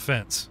kind of on the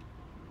fence.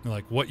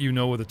 What you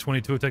know with the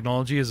 22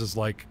 technology is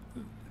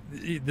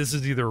this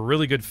is either a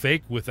really good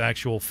fake with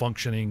actual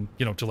functioning,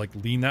 to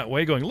lean that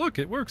way, going, look,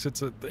 it works.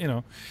 It's a,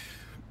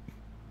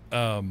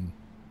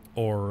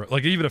 or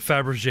like even a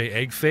Fabergé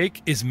egg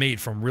fake is made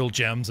from real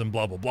gems and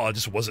blah blah blah. It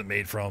just wasn't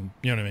made from,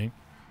 you know what I mean?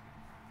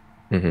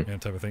 Mm-hmm.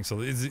 Type of thing. So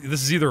this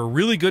is either a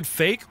really good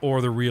fake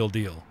or the real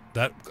deal.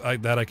 That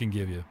I can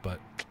give you, but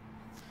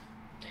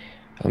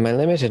My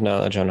limited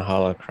knowledge on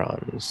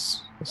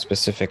holocrons,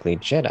 specifically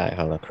Jedi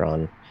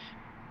holocron,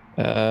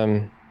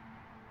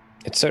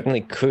 it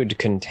certainly could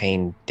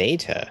contain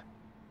data,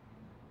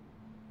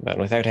 but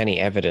without any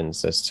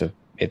evidence as to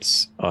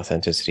its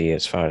authenticity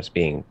as far as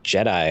being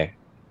Jedi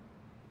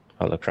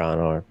holocron,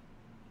 or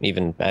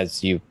even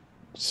as you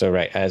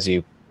describe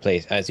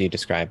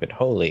it,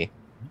 holy.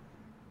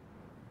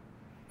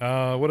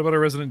 what about a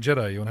resident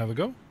Jedi? You want to have a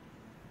go?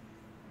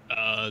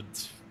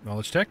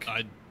 Knowledge check?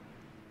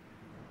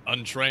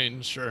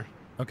 Untrained, sure.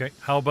 Okay.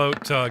 How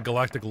about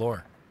galactic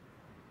lore?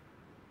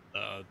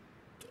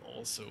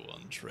 Also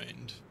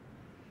untrained.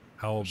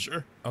 How?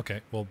 Sure.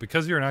 Okay. Well,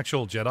 because you're an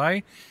actual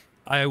Jedi,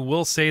 I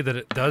will say that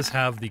it does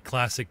have the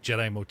classic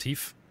Jedi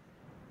motif.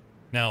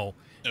 Now,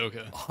 Okay.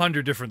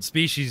 100 different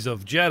species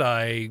of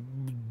Jedi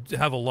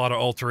have a lot of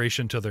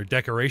alteration to their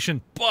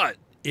decoration, but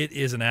it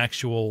is an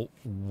actual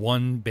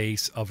one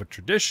base of a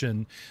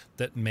tradition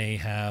that may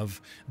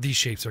have these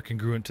shapes are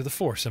congruent to the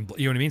Force, and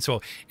you know what I mean.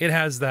 So it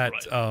has that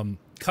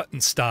cut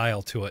and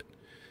style to it.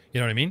 You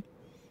know what I mean?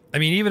 I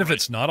mean, even if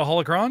it's not a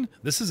holocron,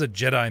 this is a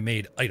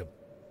Jedi-made item,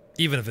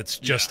 even if it's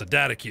just a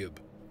data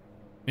cube.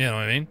 You know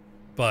what I mean?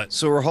 But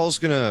So Rahal's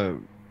gonna,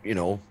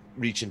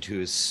 reach into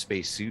his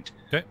spacesuit.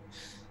 Okay.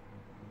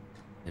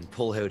 And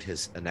pull out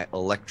his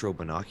electro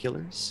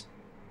binoculars.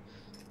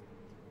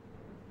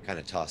 Kind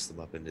of toss them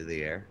up into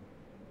the air.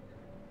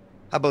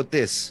 How about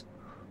this?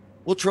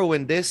 We'll throw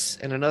in this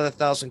and another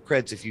 1,000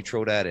 creds if you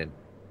throw that in.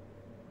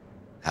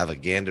 Have a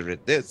gander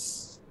at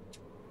this.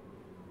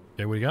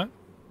 okay, what do you got?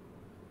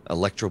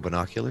 Electro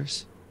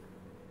binoculars.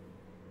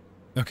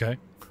 Okay.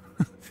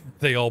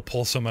 They all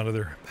pull some out of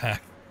their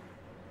pack.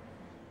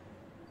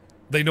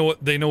 They know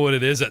what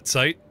it is at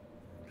sight.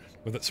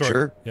 With it,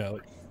 Sure. Yeah.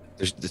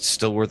 It's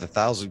still worth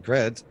 1,000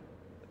 creds.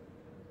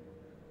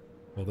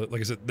 Well,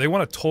 like I said, they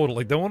want a total.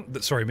 Like they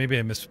want. Sorry, maybe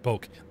I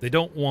misspoke. They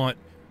don't want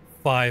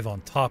 5 on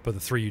top of the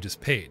 3 you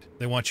just paid.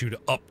 They want you to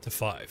up to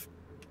 5.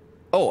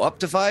 Oh, up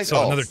to 5?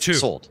 So another 2.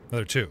 Sold.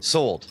 Another 2.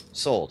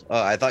 Sold.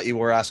 I thought you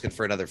were asking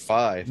for another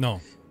 5.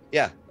 No.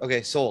 Yeah.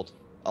 Okay. Sold.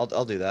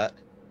 I'll do that.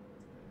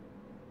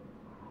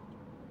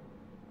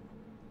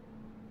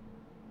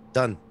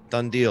 Done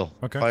deal.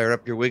 Okay. Fire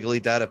up your wiggly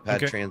data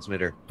pad Okay.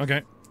 transmitter.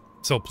 Okay.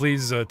 So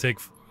please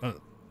take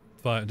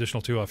 5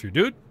 additional 2 off your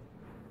dude.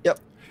 Yep.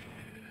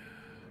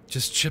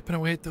 Just chipping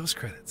away at those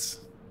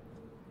credits.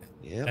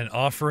 Yep. And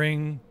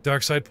offering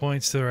dark side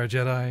points to our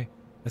Jedi.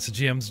 That's the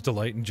GM's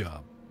delight and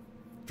job.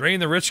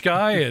 Drain the rich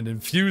guy and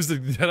infuse the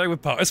Jedi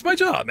with power. It's my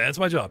job, man. It's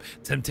my job.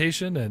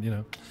 Temptation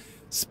and,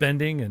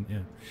 spending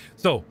and,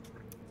 So,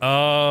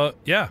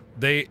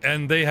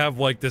 they have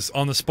like this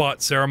on the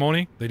spot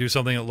ceremony. They do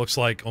something that looks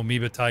like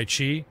Amoeba Tai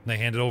Chi. And they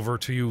hand it over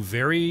to you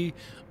very,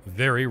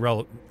 very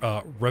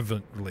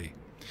reverently.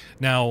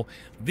 Now,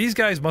 these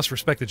guys must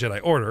respect the Jedi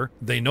Order.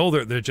 They know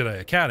they're Jedi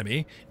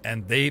Academy,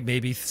 and they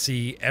maybe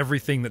see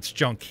everything that's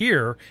junk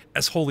here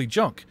as holy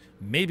junk.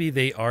 Maybe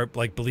they are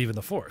like believe in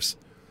the Force.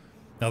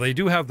 Now, they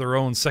do have their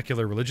own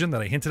secular religion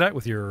that I hinted at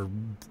with your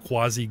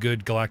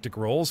quasi-good galactic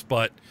rolls,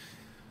 but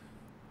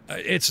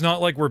it's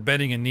not like we're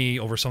bending a knee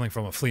over something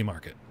from a flea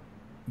market.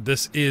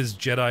 This is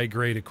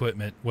Jedi-grade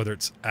equipment, whether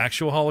it's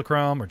actual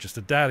holocron or just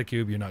a data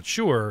cube, you're not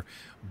sure,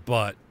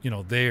 but,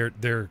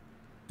 they're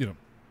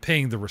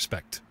paying the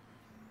respect.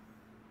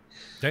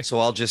 Okay. So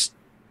I'll just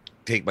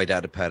take my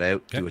data pad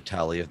out, do a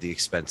tally of the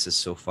expenses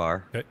so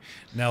far. Okay.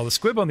 Now, the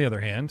squib, on the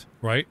other hand,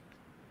 right?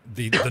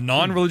 The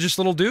non-religious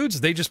little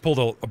dudes, they just pulled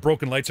a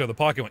broken lightsaber out of the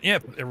pocket and went,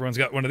 yep, everyone's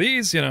got one of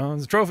these,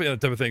 it's a trophy,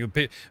 that type of thing.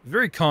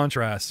 Very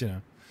contrast,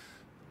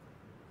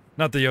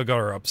 Not that you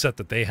are upset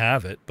that they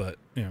have it, but,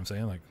 you know what I'm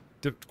saying? Like,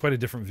 quite a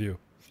different view.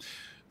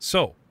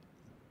 So,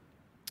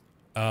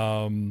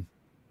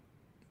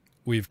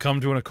 we've come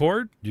to an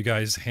accord. You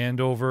guys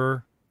hand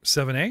over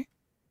 7A.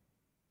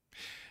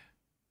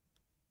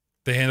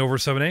 They hand over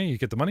 7A, you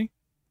get the money,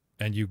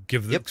 and you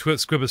give the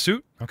squib a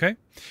suit, okay?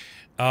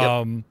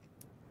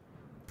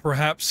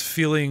 Perhaps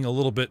feeling a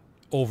little bit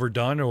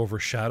overdone or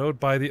overshadowed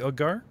by the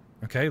Uggar,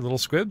 okay? Little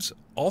squibs.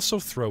 Also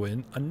throw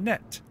in a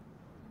net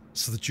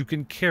so that you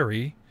can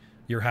carry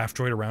your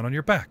half-droid around on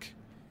your back,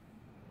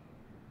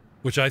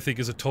 which I think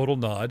is a total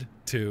nod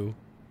to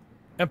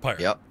Empire.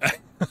 Yep.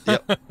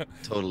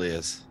 Totally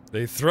is.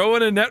 They throw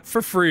in a net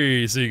for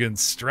free so you can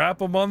strap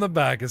them on the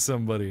back of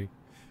somebody.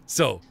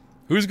 So,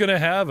 who's going to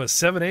have a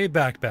 7A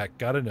backpack?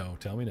 Gotta know.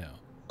 Tell me now.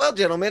 Well,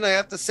 gentlemen, I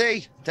have to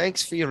say,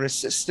 thanks for your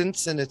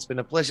assistance, and it's been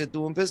a pleasure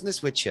doing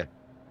business with you.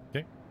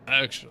 Okay.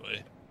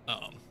 Actually,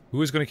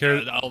 who is going to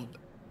carry?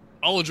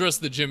 I'll address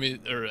the Jimmy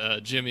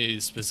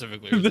Jimmy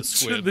specifically. Or the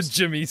squibs. The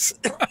Jimmies.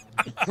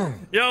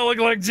 Y'all look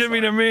like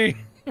Jimmy to me.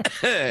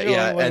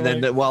 And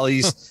then while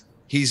he's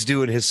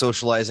doing his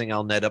socializing,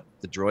 I'll net up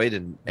the droid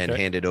and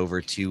hand it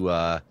over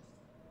to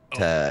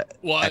to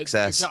Well,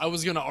 access. I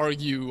was going to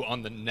argue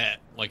on the net.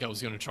 Like, I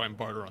was going to try and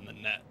barter on the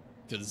net,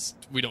 because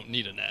we don't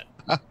need a net.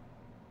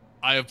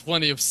 I have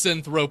plenty of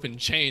synth rope and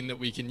chain that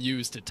we can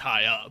use to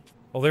tie up.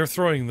 Well, they're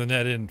throwing the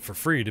net in for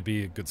free to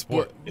be a good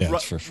sport. Yeah,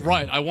 it's for free.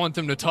 Right, I want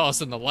them to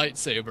toss in the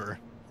lightsaber.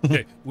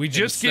 Okay, we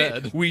just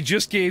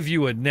gave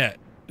you a net.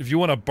 If you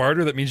want to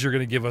barter, that means you're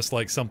going to give us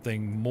like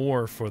something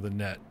more for the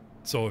net.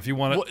 So if you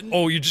want to,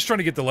 oh, you're just trying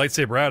to get the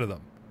lightsaber out of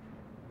them.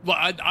 Well,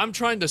 I'm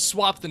trying to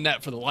swap the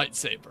net for the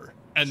lightsaber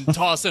and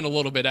toss in a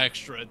little bit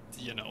extra,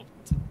 you know,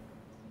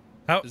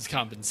 as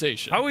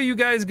compensation. How are you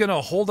guys going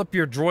to hold up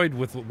your droid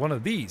with one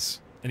of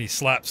these? And he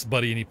slaps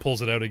Buddy and he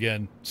pulls it out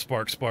again.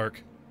 Spark,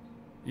 spark.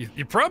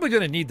 You're probably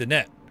going to need the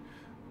net.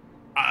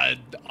 I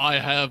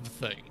have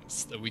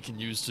things that we can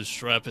use to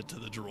strap it to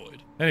the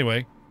droid.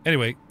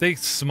 Anyway, they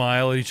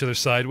smile at each other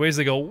sideways.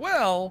 They go,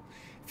 well,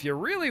 if you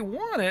really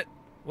want it,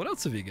 what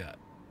else have you got?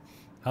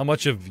 How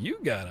much have you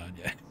got on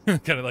you?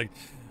 Kind of like,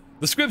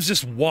 the squibs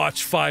just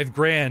watch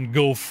 $5,000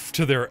 go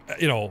to their,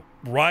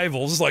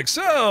 rivals. It's like,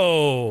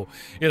 so,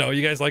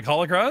 you guys like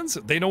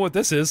holocrons? They know what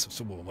this is.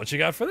 So what you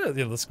got for this?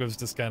 The squibs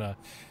just kind of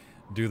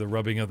do the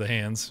rubbing of the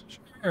hands.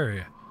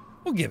 Sure,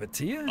 we'll give it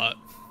to you.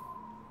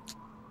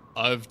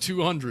 I have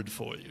 200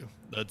 for you.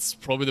 That's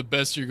probably the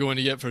best you're going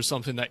to get for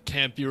something that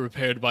can't be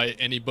repaired by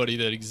anybody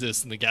that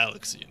exists in the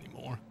galaxy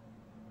anymore.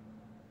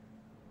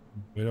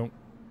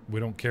 We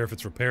don't care if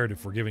it's repaired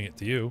if we're giving it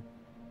to you.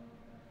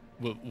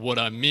 What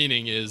I'm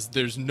meaning is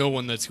there's no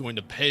one that's going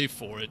to pay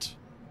for it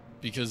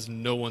because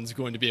no one's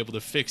going to be able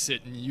to fix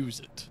it and use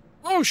it.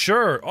 Oh,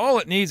 sure. All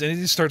it needs, and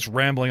he just starts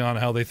rambling on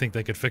how they think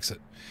they could fix it.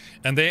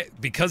 And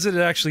because it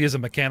actually is a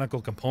mechanical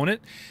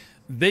component,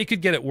 they could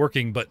get it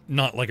working, but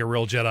not like a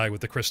real Jedi with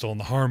the crystal and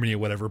the harmony or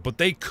whatever. But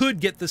they could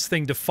get this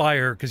thing to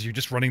fire because you're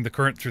just running the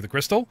current through the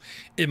crystal.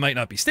 It might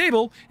not be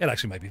stable. It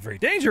actually might be very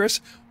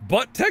dangerous.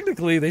 But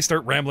technically, they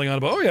start rambling on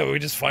about, oh yeah, we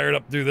just fired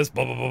up through this,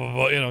 blah, blah, blah,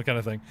 blah, blah, kind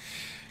of thing.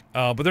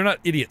 But they're not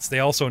idiots. They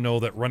also know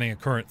that running a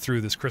current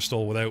through this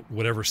crystal without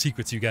whatever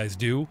secrets you guys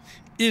do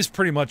is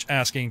pretty much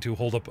asking to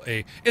hold up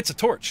it's a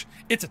torch,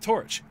 it's a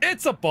torch,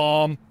 it's a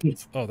bomb.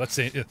 Oh, that's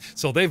it.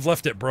 So they've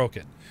left it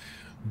broken.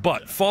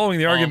 But following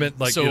the argument,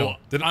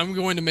 I'm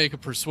going to make a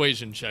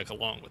persuasion check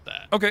along with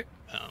that. Okay.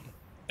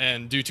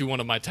 And due to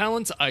one of my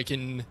talents, I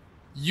can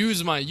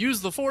use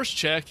the force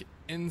check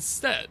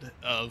instead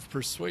of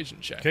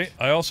persuasion check. Okay.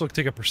 I also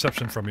take a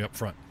perception from you up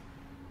front.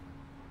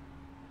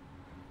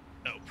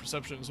 Oh,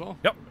 perception as well?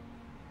 Yep.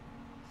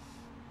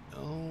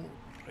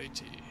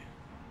 Alrighty.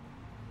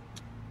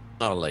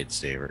 Not a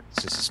lightsaber.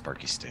 It's just a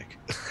sparky stick.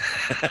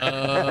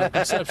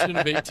 Perception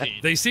of 18.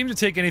 They seem to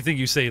take anything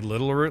you say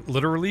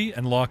literally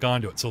and lock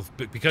onto it. So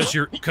because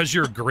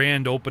your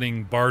grand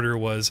opening barter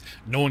was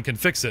no one can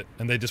fix it,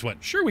 and they just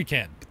went, sure we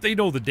can. But they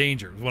know the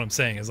danger. What I'm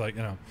saying is like,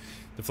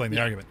 deflating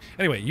the argument.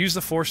 Anyway, use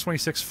the Force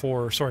 26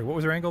 for, sorry, what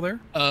was your angle there?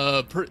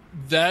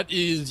 That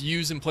is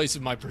used in place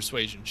of my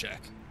persuasion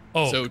check.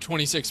 Oh. So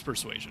 26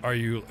 persuasion. Are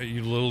you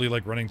literally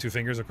like running two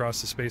fingers across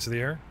the space of the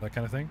air? That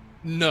kind of thing?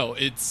 No,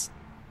 it's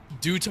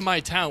due to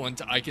my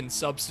talent, I can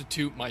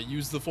substitute my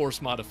use the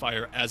force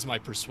modifier as my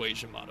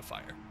persuasion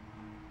modifier.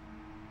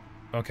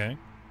 Okay.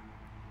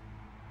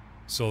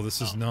 So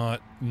this is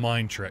not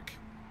mind trick.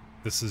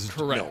 This is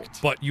correct.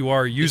 But you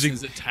are using,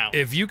 this is a talent.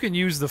 If you can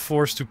use the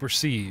force to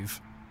perceive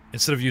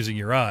instead of using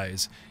your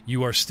eyes,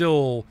 you are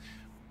still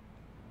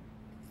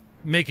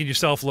making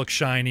yourself look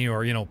shiny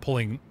or,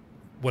 pulling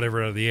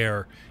whatever out of the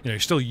air. You're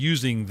still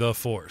using the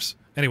force.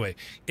 Anyway,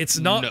 it's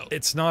not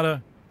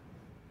a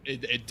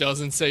It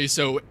doesn't say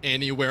so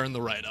anywhere in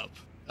the write-up.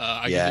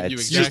 I can give you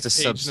it's exact just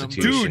a page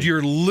substitution. number. Dude,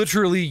 you're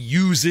literally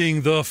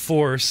using the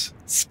force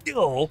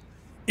skill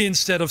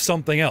instead of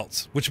something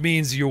else, which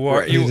means you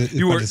are But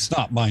it's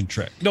not mind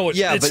trick. No,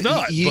 it's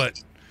not.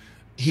 But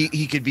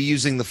he could be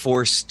using the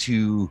force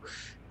to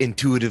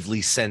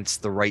intuitively sense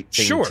the right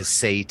thing to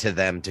say to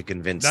them to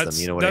convince them.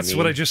 You know what I mean? That's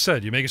what I just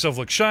said. You make yourself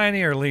look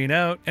shiny or lean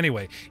out.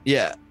 Anyway.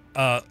 Yeah.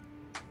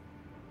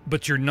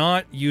 But you're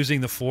not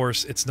using the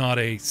force. It's not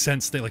a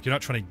sense thing. Like, you're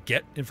not trying to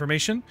get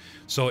information.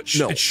 So it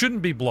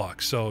shouldn't be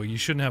blocked. So you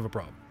shouldn't have a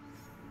problem.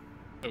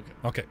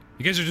 Okay.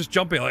 You guys are just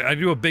jumping. Like, I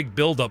do a big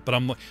build-up, but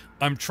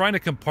I'm trying to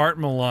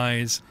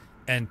compartmentalize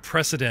and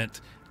precedent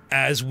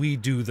as we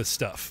do the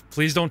stuff.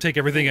 Please don't take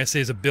everything I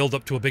say as a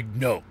build-up to a big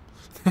no.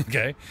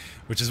 Okay?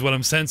 Which is what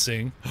I'm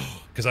sensing.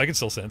 Because I can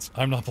still sense.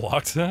 I'm not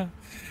blocked.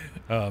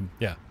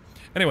 Yeah.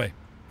 Anyway.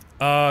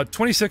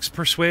 26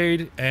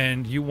 persuade,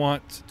 and you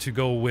want to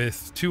go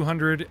with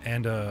 200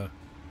 and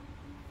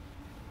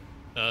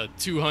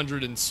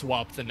 200 and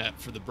swap the net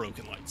for the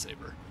broken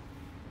lightsaber.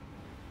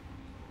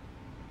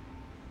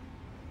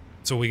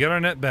 So we get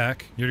our net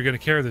back. You're going to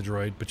carry the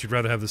droid, but you'd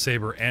rather have the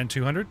saber and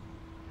 200?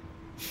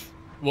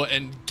 Well,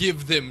 and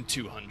give them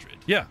 200.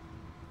 Yeah.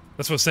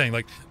 That's what I'm saying.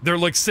 Like,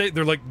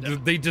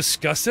 they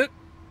discuss it,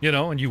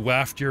 and you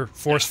waft your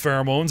force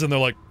pheromones, and they're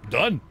like,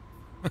 done.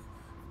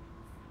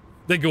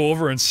 They go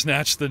over and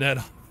snatch the net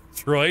off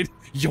the droid.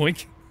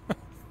 Yoink.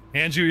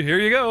 Here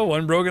you go.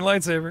 One broken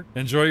lightsaber.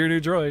 Enjoy your new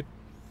droid.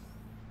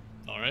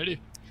 Alrighty.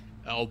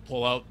 I'll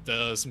pull out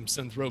some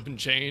synth rope and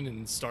chain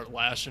and start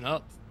lashing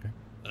up, Okay.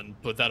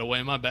 and put that away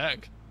in my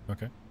bag.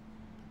 Okay.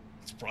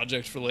 It's a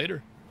project for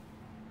later.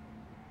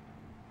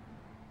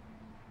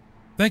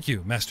 Thank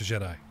you, Master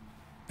Jedi.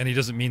 And he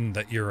doesn't mean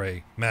that you're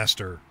a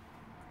Master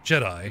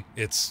Jedi.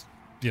 It's,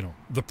 you know,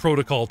 the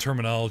protocol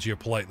terminology of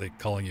politely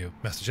calling you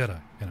Master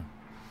Jedi, you know,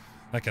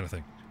 that kind of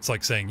thing. It's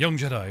like saying Young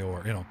Jedi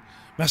or, you know,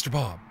 Master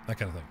Bob, that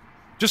kind of thing.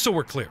 Just so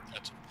we're clear.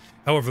 Gotcha.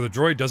 However, the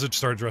droid doesn't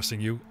start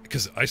addressing you,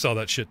 because I saw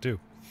that shit too,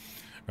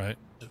 right?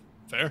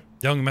 Fair.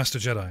 Young Master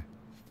Jedi.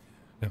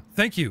 Yeah.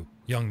 Thank you,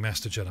 Young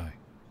Master Jedi.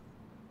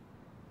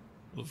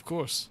 Well, of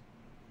course.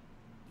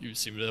 You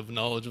seem to have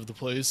knowledge of the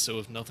place, so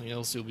if nothing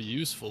else, you'll be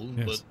useful.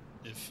 Yes. But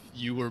if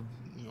you were,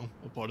 you know,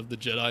 a part of the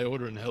Jedi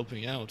Order and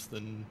helping out,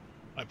 then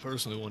I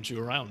personally want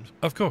you around.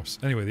 Of course.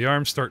 Anyway, the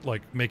arms start,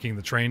 like, making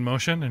the train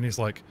motion, and he's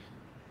like,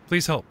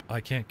 please help. I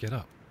can't get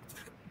up.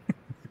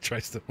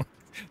 Tries to...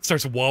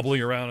 starts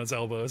wobbling around his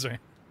elbows, right?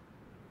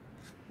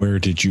 Where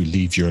did you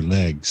leave your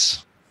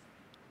legs?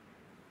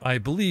 I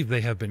believe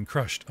they have been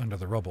crushed under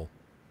the rubble.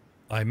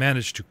 I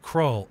managed to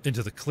crawl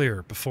into the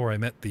clear before I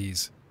met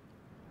these...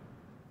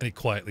 And he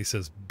quietly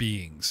says,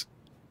 beings.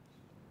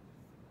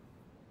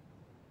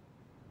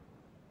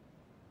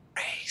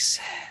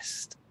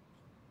 Racist.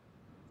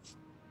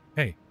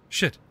 Hey,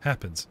 shit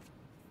happens.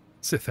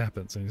 Sith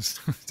happens. And he's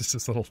just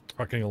this little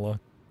trucking along.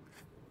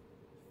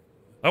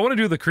 I want to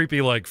do the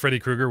creepy, like, Freddy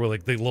Krueger with,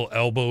 like, the little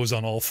elbows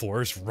on all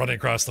fours, running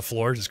across the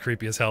floor, just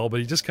creepy as hell, but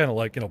he just kind of,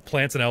 like, you know,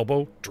 plants an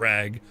elbow,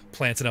 drag,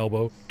 plants an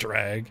elbow,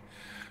 drag.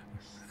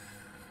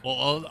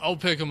 Well, I'll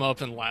pick him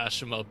up and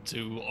lash him up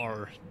to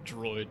our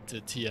droid to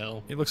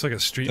TL. He looks like a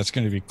street... That's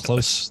going to be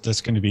close.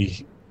 That's going to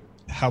be...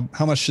 How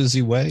much does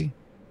he weigh?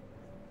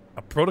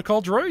 A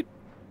protocol droid?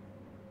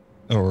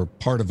 Or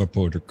part of a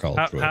protocol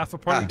droid? Half a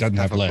part? He doesn't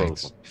have Half a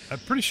legs.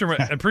 protocol.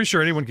 I'm pretty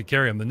sure anyone could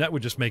carry him. The net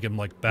would just make him,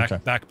 like, Okay.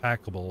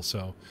 backpackable,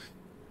 so...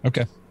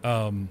 Okay.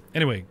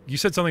 Anyway, you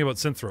said something about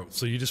synth rope,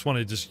 so you just want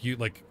to just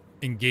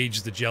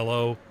engage the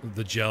gel,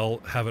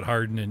 have it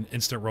harden in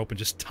instant rope and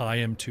just tie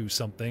him to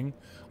something,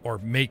 or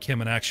make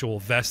him an actual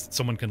vest that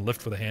someone can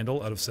lift with a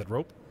handle out of said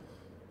rope?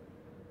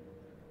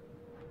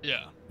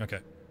 Yeah. Okay.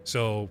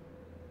 So,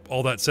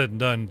 all that said and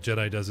done,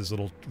 Jedi does his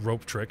little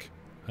rope trick.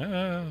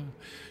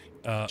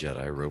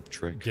 Jedi rope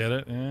trick. Get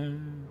it?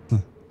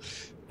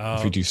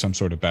 If you do some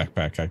sort of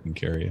backpack, I can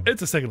carry him.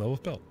 It's a second level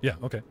spell. Yeah,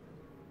 okay.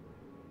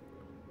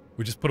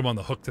 We just put him on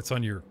the hook that's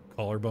on your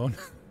collarbone.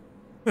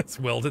 It's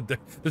welded there.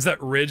 There's that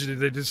ridge, and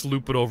they just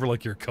loop it over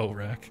like your coat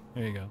rack.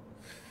 There you go.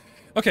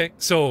 Okay,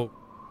 so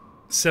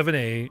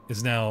 7A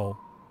is now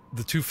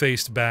the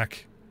two-faced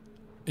back,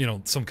 you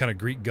know, some kind of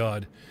Greek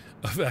god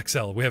of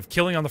XL. We have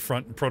killing on the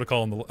front and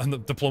protocol on the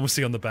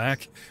diplomacy on the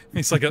back.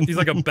 He's like a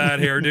bad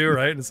hairdo,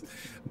 right? It's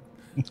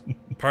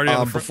party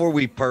on the front. Before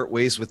we part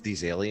ways with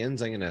these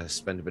aliens, I'm gonna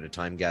spend a bit of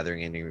time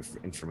gathering any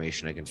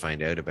information I can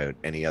find out about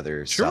any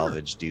other Sure.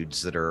 salvage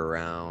dudes that are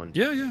around.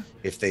 Yeah, yeah.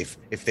 If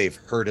they've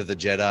heard of the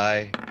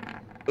Jedi.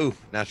 Ooh,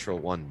 natural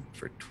 1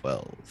 for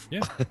 12.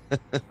 Yeah.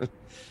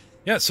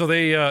 Yeah, so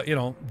they, you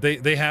know,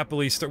 they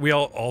happily start. We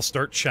all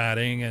start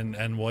chatting,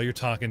 and while you're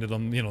talking to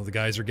them, you know, the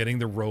guys are getting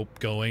the rope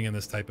going and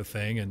this type of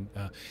thing. And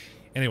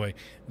anyway,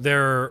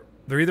 they're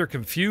either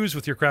confused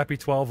with your crappy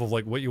 12 of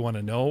like what you want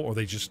to know, or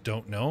they just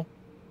don't know,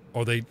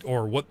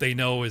 or what they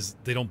know is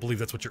they don't believe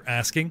that's what you're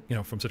asking, you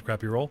know, from said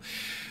crappy roll.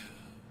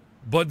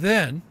 But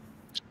then,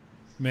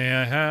 may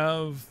I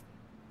have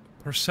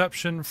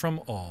perception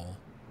from all?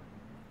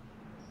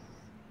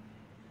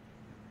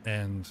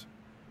 And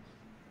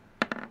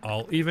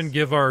I'll even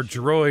give our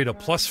droid a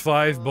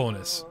 +5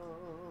 bonus.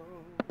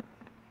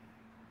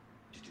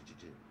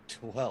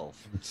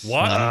 12.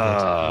 What?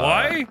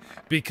 Why?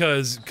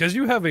 Because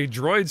you have a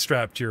droid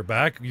strapped to your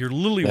back. You're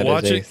literally That is a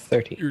watching.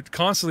 30. You're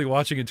constantly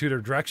watching in two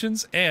different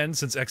directions. And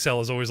since XL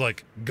is always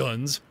like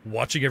guns,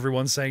 watching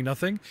everyone saying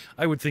nothing,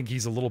 I would think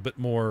he's a little bit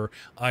more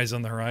eyes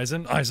on the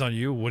horizon. Eyes on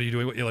you. What are you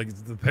doing? What, you like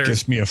the pair?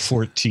 Gives me a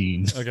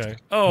 14. Okay.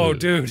 Oh,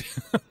 dude.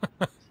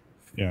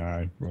 Yeah,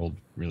 I rolled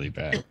really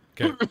bad.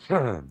 Okay.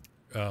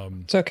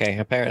 It's okay.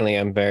 Apparently,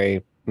 I'm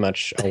very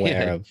much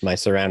aware of my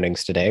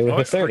surroundings today with Oh,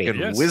 a 30. Freaking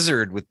Yes.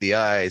 wizard with the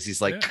eyes.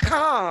 He's like, Yeah.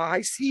 "Caw,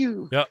 I see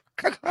you." Yeah.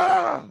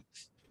 Caw.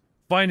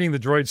 Finding the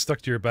droid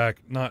stuck to your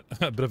back, not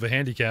a bit of a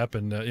handicap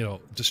and, you know,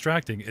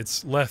 distracting.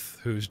 It's Leth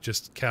who's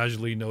just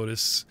casually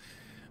noticed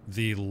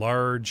the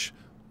large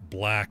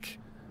black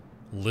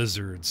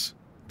lizards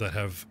that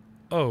have...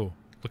 Oh,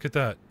 look at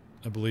that.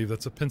 I believe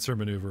that's a pincer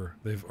maneuver.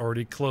 They've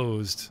already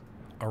closed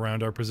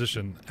around our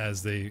position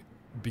as they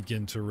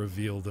begin to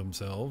reveal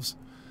themselves.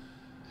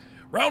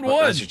 Round Well,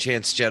 one! now's your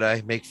chance,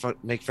 Jedi.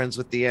 Make friends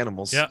with the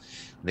animals. Yeah.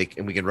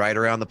 And we can ride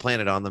around the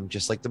planet on them,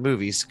 just like the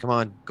movies. Come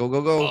on, go,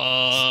 go, go.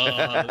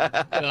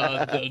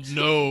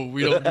 No,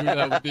 we don't do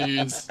that with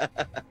these.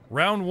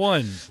 Round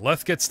one,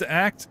 Leth gets to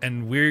act,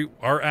 and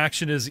our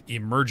action is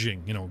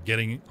emerging, you know,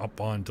 getting up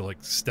on to like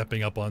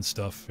stepping up on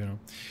stuff, you know.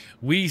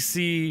 We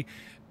see,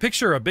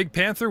 picture a big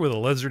panther with a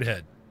lizard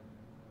head.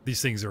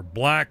 These things are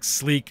black,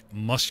 sleek,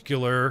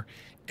 muscular,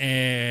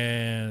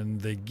 and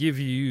they give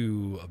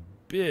you a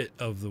bit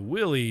of the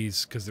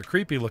willies because they're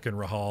creepy looking,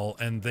 Rahal,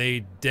 and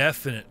they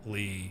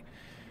definitely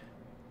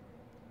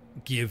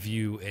give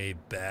you a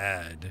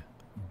bad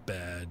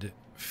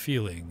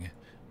feeling,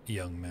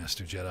 young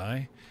Master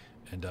Jedi.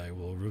 And I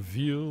will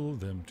reveal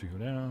them to you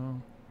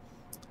now.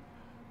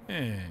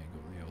 And go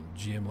to the old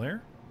GM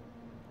lair.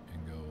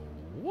 And go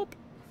whoop.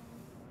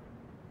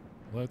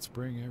 Let's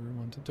bring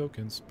everyone to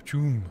tokens.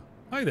 Pachoom.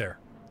 Hi there.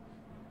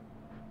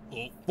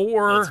 Oh,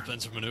 Four. that's a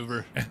defensive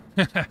maneuver.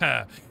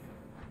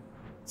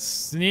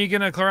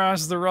 Sneaking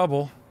across the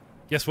rubble.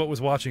 Guess what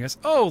was watching us?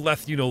 Oh,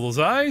 Leth, you know those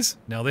eyes?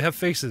 Now they have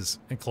faces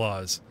and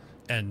claws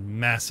and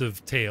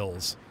massive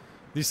tails.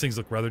 These things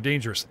look rather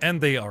dangerous, and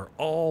they are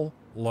all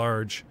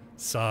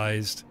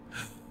large-sized.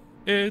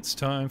 It's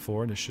time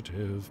for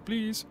initiative,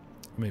 please.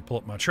 Let me pull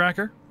up my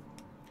tracker.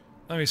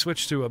 Let me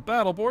switch to a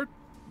battle board.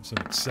 Some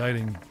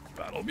exciting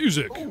battle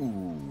music.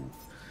 Ooh,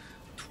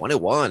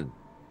 21.1.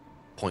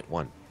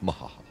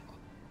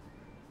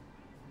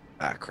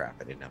 Ah, crap!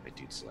 I didn't have my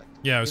dude selected.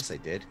 Yeah, Yes, I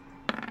did.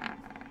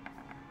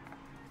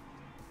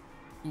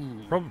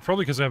 Ooh.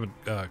 Probably because I haven't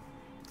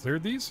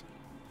cleared these.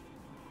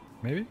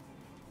 Maybe.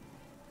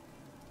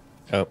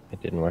 Oh,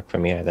 it didn't work for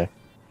me either.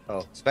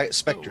 Oh,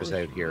 Spectre's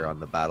out here on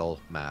the battle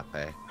map,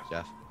 eh,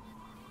 Jeff?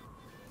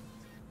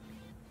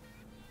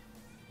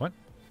 What?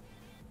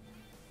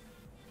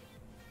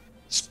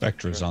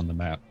 Spectra's on the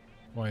map.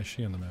 Why is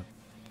she on the map?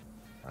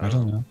 I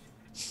don't know.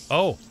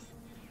 Oh.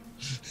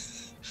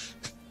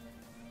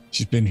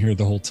 She's been here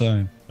the whole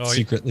time, Oh,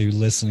 secretly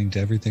listening to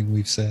everything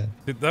we've said.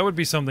 That would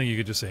be something you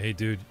could just say, hey,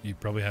 dude, you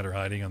probably had her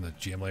hiding on the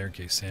GM layer in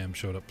case Sam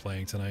showed up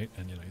playing tonight,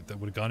 and, you know, that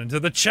would have gone into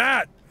the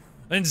chat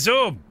and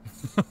Zoom.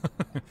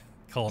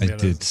 Call me I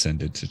did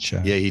send it to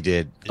chat. Yeah, he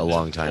did a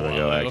long time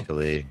ago, Wow.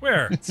 actually.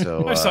 Where?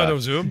 So I saw no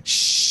Zoom.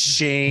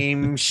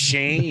 Shame,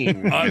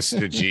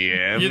 Mr.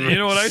 GM. You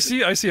know what I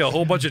see? I see a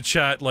whole bunch of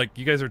chat, like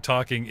you guys are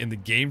talking in the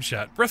game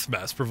chat.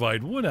 Breathmass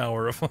provide 1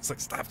 hour of. I was like,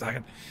 stop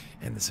talking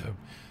in the Zoom.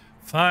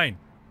 Fine,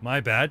 my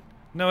bad.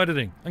 No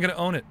editing. I'm gonna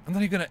own it. I'm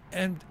not even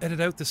gonna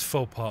edit out this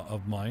faux pas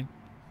of mine.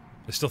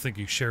 I still think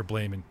you share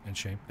blame and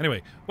shame.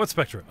 Anyway, what's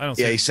Spectra? I don't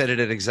see. Yeah, it. he said it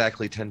at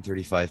exactly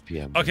 10:35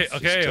 p.m. Okay, It's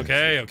okay.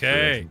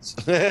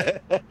 just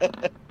Did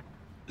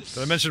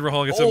I mention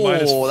Rahal gets a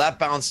minus? Oh, that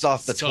bounced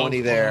off the So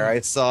 20 there. fun. I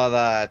saw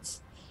that.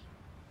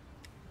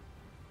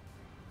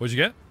 What'd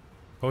you get?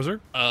 Poser?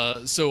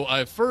 So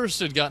I first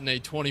had gotten a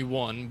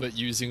 21, but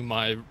using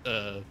my,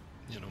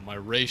 my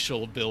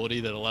racial ability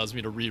that allows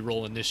me to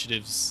re-roll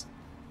initiatives,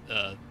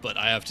 but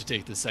I have to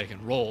take the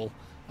second roll.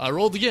 I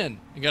rolled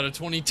again and got a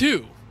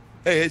 22.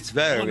 Hey, it's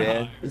better, One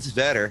man. higher. It's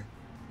better.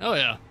 Oh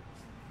yeah.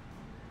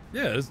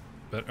 Yeah, it's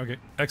better. Okay,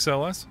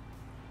 XLS.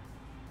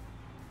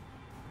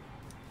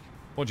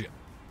 What'd you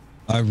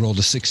get? I rolled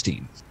a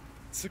 16.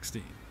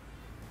 16.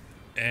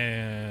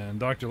 And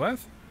Dr.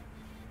 Leth?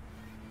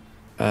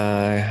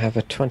 I have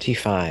a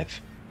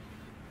 25.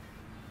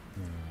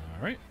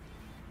 All right.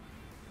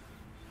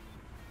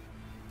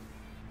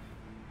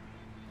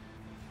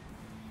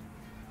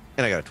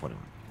 And I got a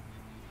 21.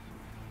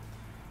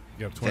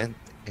 You got a 20.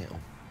 21.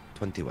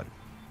 21.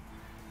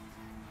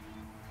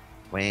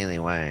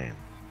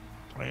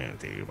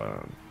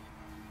 21.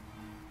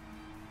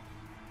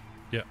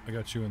 Yeah, I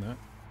got you in that.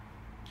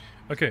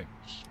 Okay.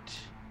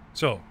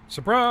 So,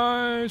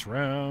 surprise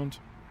round.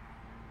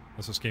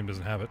 Unless this game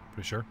doesn't have it,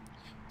 pretty sure.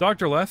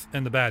 Dr. Leth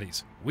and the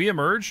baddies. We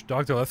emerge.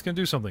 Dr. Leth can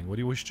do something. What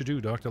do you wish to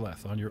do, Dr.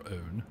 Leth, on your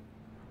own?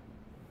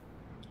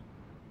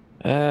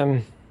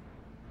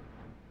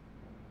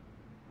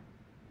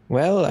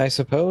 Well, I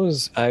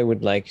suppose I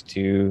would like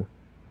to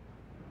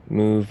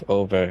move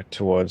over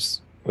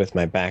towards, with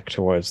my back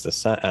towards the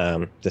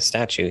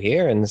statue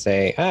here, and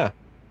say,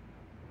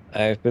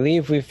 I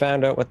believe we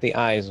found out what the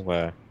eyes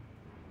were.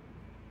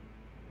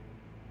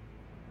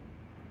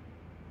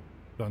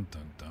 Dun,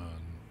 dun,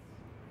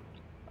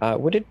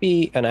 dun. Would it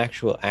be an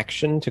actual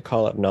action to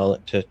call up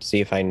knowledge to see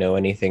if I know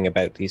anything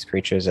about these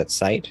creatures at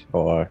sight,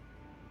 or?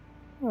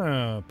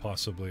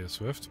 Possibly a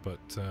swift, but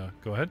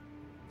go ahead.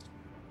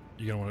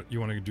 You want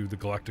to do the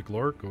galactic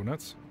lore? Go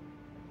nuts.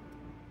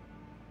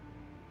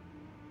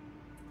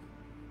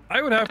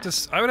 I would have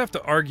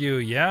to argue,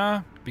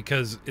 yeah,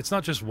 because it's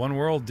not just one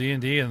world,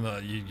 D&D, and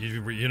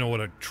you know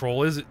what a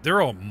troll is.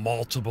 There are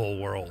multiple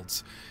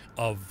worlds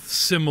of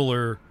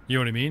similar. You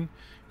know what I mean?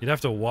 You'd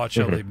have to watch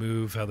how they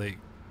move, how they.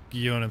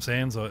 You know what I'm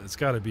saying? So it's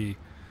got to be.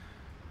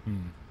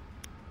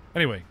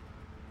 Anyway.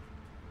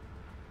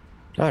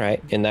 All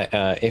right. In that,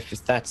 if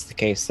that's the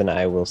case, then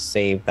I will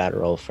save that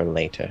roll for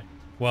later.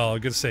 Well,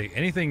 I'm gonna say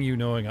anything you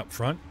knowing up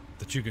front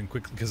that you can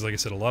quickly, because like I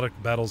said, a lot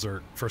of battles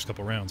are first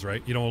couple rounds,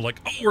 right? You know, like,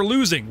 oh, we're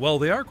losing. Well,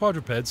 they are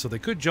quadrupeds, so they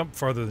could jump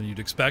farther than you'd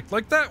expect,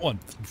 like that one.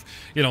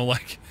 You know,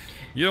 like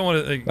you don't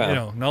want to.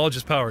 Well, knowledge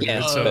is power. yeah,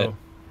 Dude, so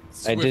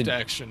Swift did-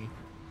 action.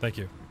 thank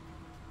you.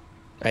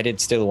 I did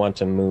still want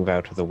to move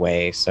out of the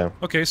way, so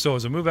Okay, so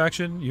as a move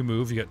action, you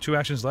move. You got 2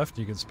 actions left.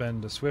 You can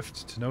spend a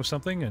swift to know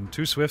something, and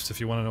 2 swifts if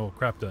you want to know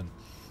crap done.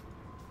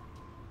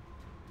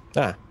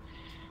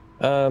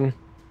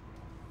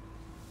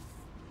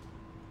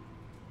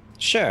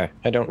 Sure.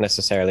 I don't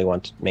necessarily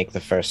want to make the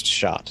first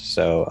shot,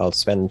 so I'll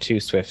spend 2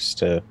 swifts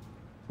to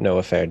know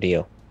a fair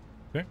deal.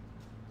 Okay.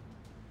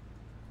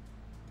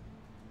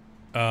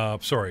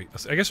 Sorry.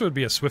 I guess it would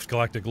be a swift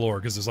galactic lore,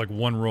 because there's like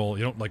one roll.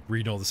 You don't like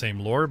re-know the same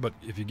lore, but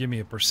if you give me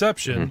a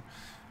perception,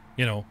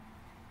 you know,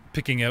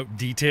 picking out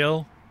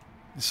detail,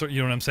 so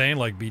you know what I'm saying?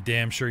 Like, be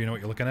damn sure you know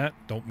what you're looking at.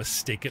 Don't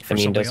mistake it for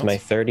something else. Does my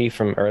 30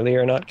 from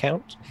earlier not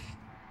count?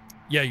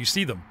 Yeah, you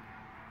see them.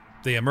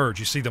 They emerge.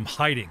 You see them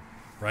hiding,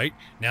 right?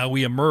 Now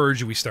we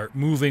emerge, we start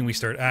moving, we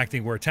start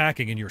acting, we're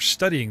attacking, and you're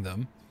studying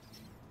them.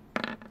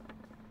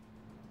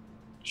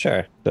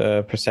 Sure.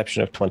 The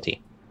perception of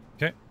 20.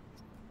 Okay.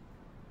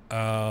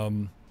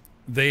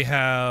 They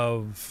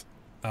have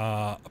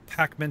a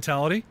pack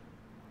mentality.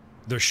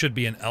 There should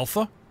be an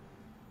alpha.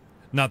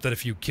 Not that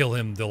if you kill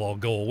him, they'll all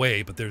go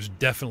away, but there's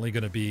definitely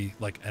going to be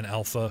like an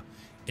alpha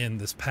in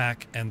this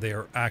pack, and they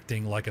are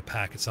acting like a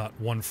pack. It's not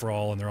one for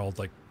all, and they're all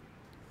like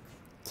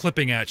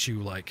clipping at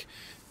you like,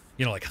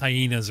 you know, like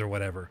hyenas or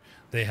whatever.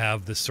 They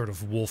have this sort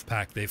of wolf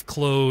pack. They've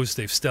closed,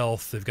 they've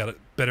stealth, they've got a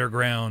better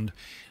ground.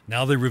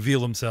 Now they reveal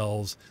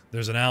themselves.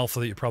 There's an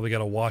alpha that you probably got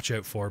to watch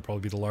out for,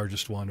 probably be the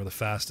largest one or the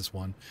fastest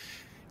one.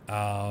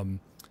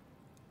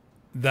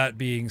 That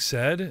being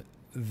said,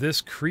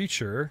 this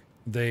creature,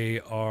 they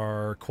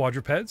are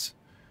quadrupeds.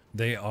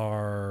 They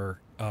are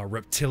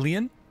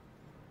reptilian.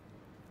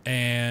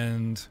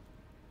 And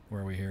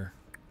where are we here?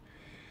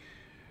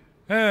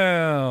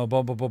 Oh,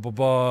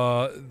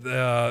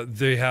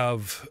 they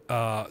have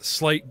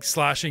slight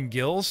slashing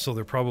gills, so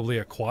they're probably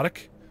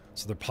aquatic.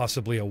 So they're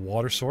possibly a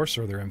water source,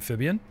 or they're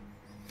amphibian.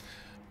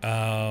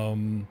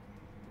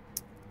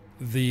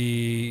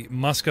 The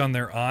musk on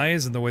their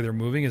eyes and the way they're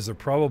moving is they're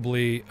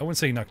probably, I wouldn't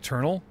say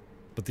nocturnal,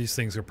 but these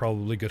things are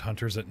probably good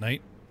hunters at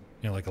night.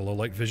 You know, like a low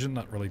light vision,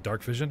 not really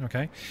dark vision,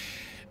 okay?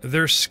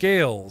 Their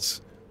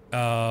scales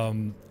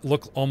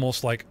look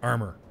almost like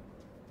armor.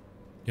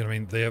 You know what I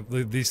mean? They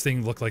have, these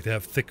things look like they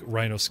have thick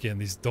rhino skin.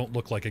 These don't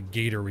look like a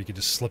gator where you could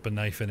just slip a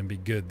knife in and be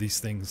good. These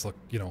things look,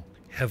 you know,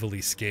 heavily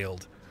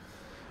scaled.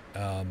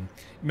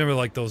 Remember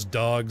like those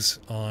dogs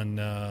on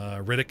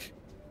Riddick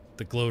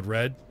that glowed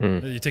red?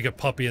 You take a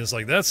puppy and it's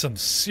like, that's some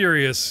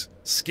serious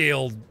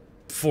scaled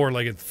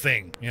 4-legged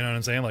thing. You know what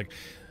I'm saying? Like,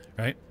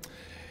 right?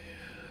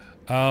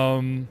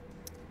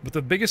 But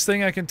the biggest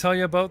thing I can tell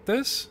you about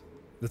this,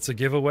 that's a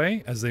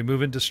giveaway, as they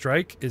move into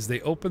strike, is they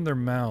open their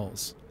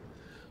mouths.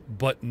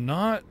 But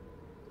not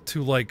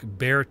to, like,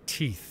 bare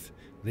teeth.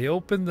 They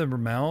open their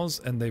mouths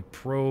and they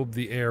probe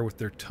the air with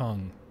their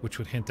tongue, which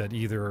would hint at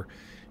either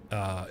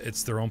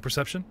it's their own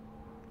perception,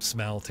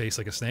 smell, taste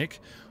like a snake,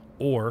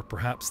 or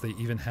perhaps they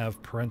even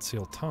have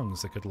prehensile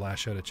tongues that could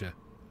lash out at you.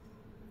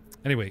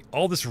 Anyway,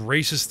 all this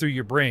races through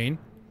your brain,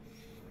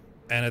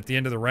 and at the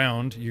end of the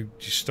round, you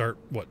start,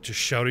 what, just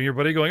shouting at your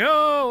buddy, going,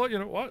 oh, you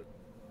know, what?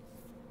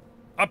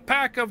 A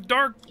pack of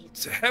dark,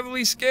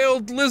 heavily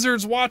scaled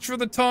lizards, watch for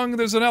the tongue,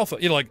 there's an alpha.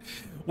 You know, like,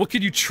 what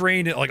could you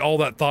train it, like, all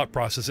that thought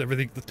process,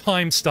 everything, the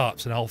time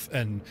stops,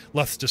 and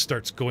Leth just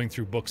starts going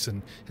through books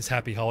and his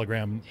happy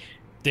hologram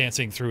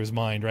dancing through his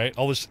mind, right?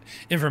 All this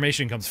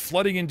information comes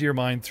flooding into your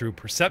mind through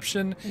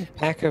perception.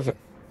 Pack of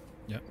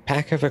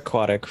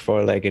aquatic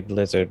 4-legged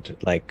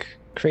lizard-like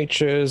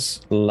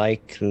creatures,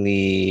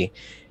 likely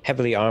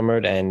heavily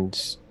armored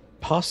and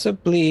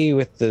possibly,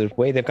 with the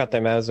way they've got their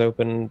mouths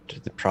open,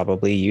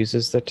 probably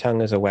uses the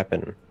tongue as a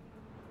weapon.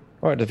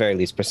 Or at the very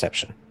least,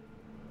 perception.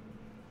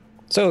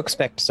 So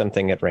expect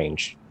something at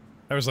range.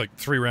 That was like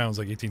 3 rounds,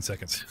 like 18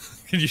 seconds.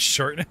 Can you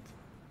shorten it?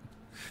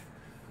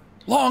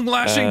 Long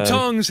lashing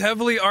tongues,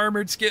 heavily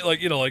armored skin,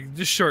 like, you know, like,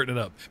 just shorten it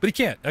up. But he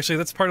can't. Actually,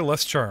 that's part of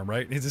Les' charm,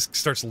 right? He just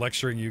starts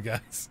lecturing you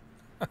guys.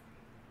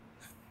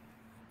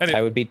 Anyway.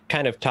 I would be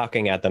kind of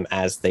talking at them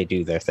as they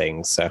do their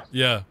things, so.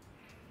 Yeah.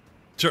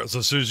 Sure. So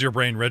as soon as your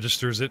brain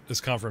registers it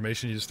as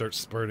confirmation, you just start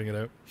spurting it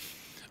out.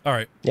 All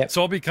right. Yep.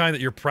 So I'll be kind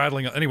that you're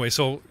prattling. Anyway,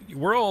 so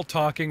we're all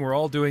talking. We're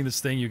all doing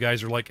this thing. You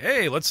guys are like,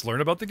 hey, let's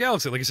learn about the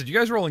galaxy. Like I said, you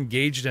guys are all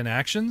engaged in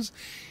actions.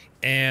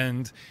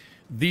 And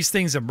these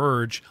things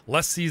emerge.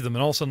 Les sees them.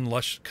 And all of a sudden,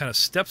 Les kind of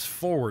steps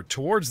forward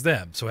towards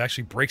them. So it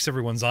actually breaks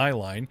everyone's eye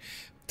line.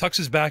 Tucks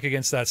his back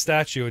against that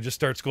statue and just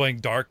starts going,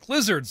 dark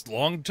lizards,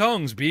 long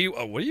tongues. What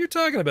are you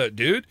talking about,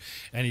 dude?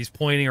 And he's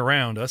pointing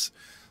around us.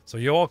 So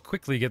you all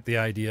quickly get the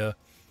idea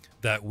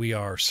that we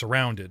are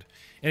surrounded.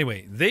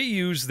 Anyway, they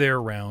use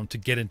their round to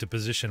get into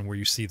position where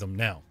you see them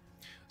now.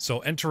 So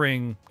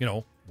entering, you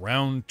know,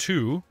 round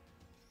 2,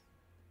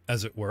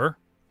 as it were,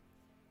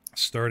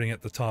 starting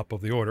at the top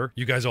of the order.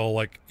 You guys all,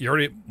 like,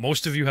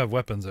 most of you have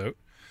weapons out.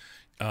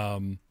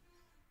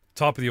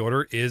 Top of the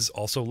order is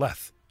also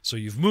Leth. So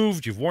you've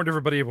moved, you've warned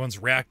everybody, everyone's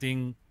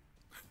reacting.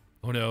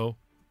 Oh no,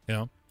 you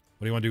know,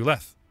 what do you want to do,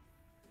 Leth?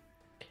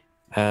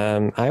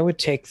 I would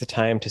take the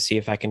time to see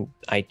if I can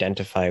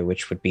identify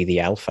which would be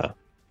the alpha.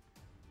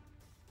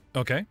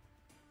 Okay.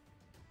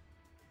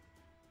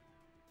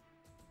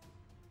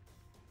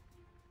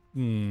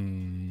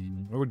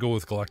 I would go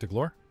with galactic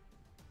lore.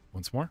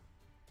 Once more.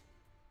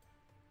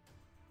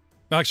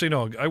 Actually,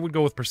 no, I would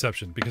go with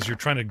perception because you're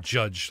trying to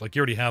judge. Like,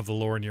 you already have the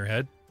lore in your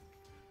head.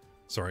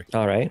 Sorry.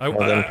 All right. I-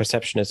 Well, then I-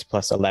 perception is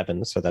plus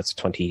 11, so that's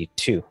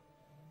 22.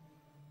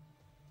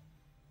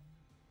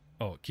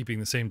 Oh, keeping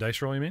the same dice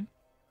roll, you mean?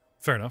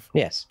 Fair enough.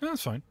 Yes. No,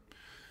 that's fine.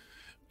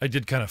 I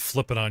did kind of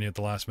flip it on you at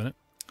the last minute.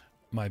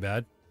 My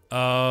bad.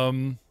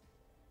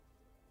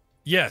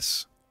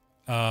 Yes.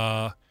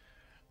 To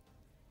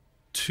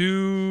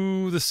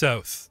the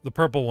south, the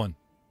purple one.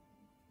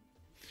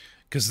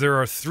 Because there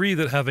are 3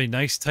 that have a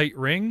nice tight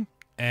ring,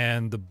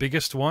 and the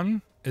biggest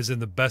one is in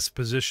the best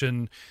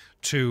position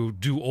to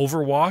do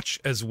Overwatch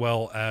as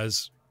well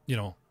as, you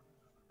know,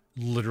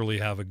 literally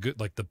have a good,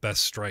 like the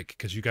best strike,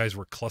 because you guys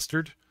were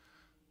clustered.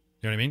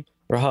 You know what I mean?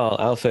 Rahal,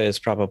 Alpha is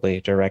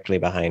probably directly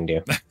behind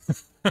you.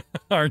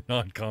 Our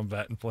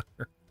non-combatant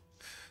player.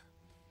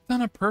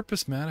 Not on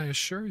purpose, Matt, I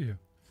assure you.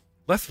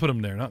 Let's put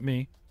him there, not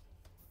me.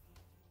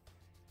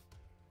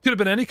 Could have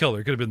been any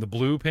color. Could have been the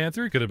blue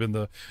panther. Could have been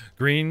the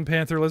green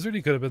panther lizard.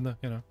 He could have been the,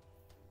 you know.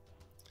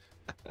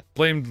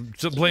 Blame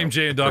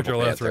Jay and Dr. Purple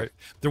Leth, panther. right?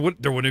 There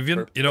wouldn't have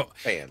even, you know,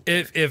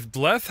 if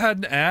Leth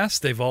hadn't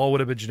asked, they've all would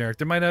have been generic.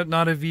 There might have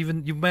not have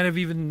even, you might have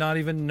even not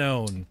even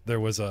known there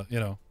was a, you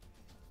know,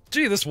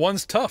 gee, this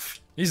one's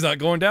tough. He's not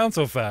going down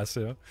so fast,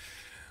 you know.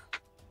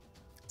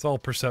 It's all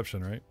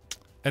perception, right?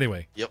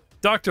 Anyway. Yep.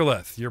 Dr.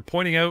 Leth, you're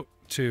pointing out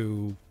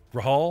to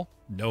Rahal,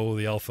 know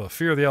the alpha,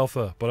 fear the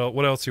alpha. But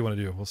what else do you want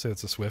to do? We'll say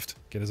it's a swift.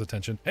 Get his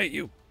attention. Hey,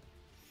 you.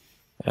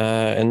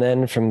 And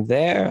then from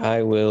there,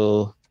 I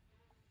will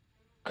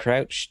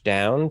crouch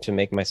down to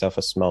make myself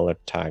a smaller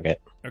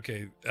target.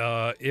 Okay.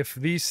 If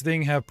these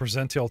things have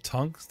presentile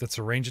tongues, that's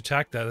a range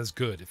attack. That is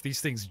good. If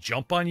these things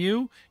jump on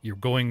you, you're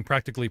going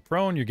practically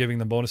prone. You're giving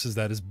them bonuses.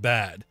 That is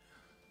bad.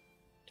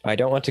 I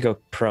don't want to go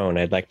prone.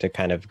 I'd like to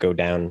kind of go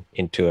down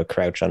into a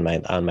crouch on my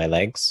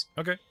legs.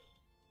 Okay.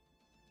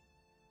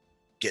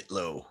 Get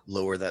low.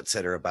 Lower that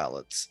center of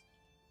balance.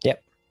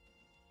 Yep.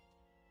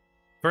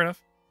 Fair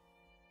enough.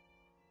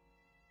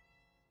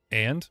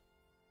 And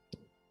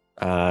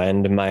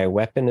And my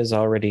weapon is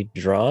already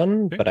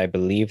drawn, Okay. but I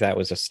believe that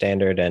was a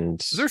standard and...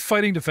 is there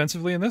fighting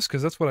defensively in this?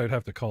 Because that's what I'd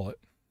have to call it.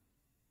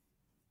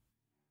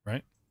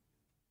 Right?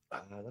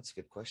 That's a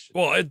good question.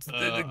 Well,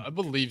 I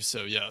believe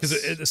so, yes.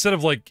 because instead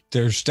of like,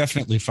 There's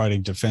definitely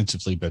fighting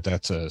defensively, but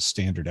that's a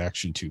standard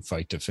action to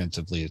fight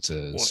defensively. It's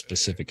a Well,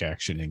 specific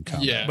action in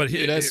combat. yeah, but but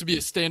it has to be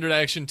a standard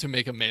action to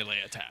make a melee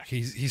attack.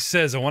 he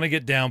says, I want to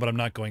get down, but I'm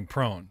not going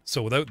prone.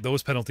 So without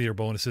those penalty or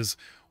bonuses,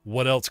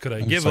 what else could I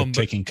It's give like him?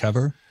 taking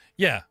cover.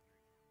 Yeah.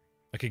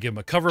 I could give him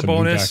a cover To move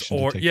bonus, action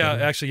to or take yeah,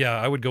 cover. actually,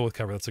 yeah, I would go with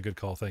cover. That's a good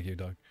call. Thank you,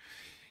 Doug.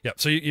 Yeah,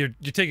 so you're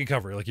taking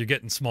cover, like you're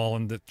getting small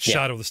in the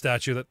shadow of the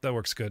statue. That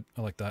works good.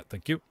 I like that.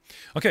 Thank you.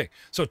 Okay,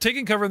 so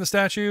taking cover in the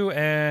statue,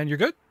 and you're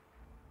good.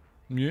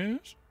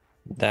 Yes.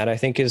 That, I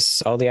think,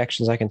 is all the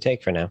actions I can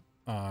take for now.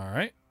 All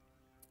right.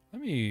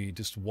 Let me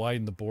just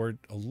widen the board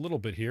a little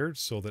bit here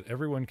so that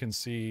everyone can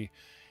see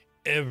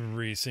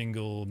every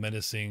single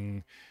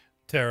menacing,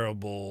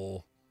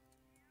 terrible,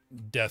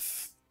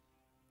 death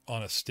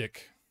on a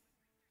stick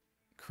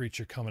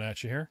creature coming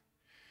at you here.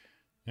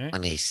 Okay.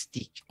 On a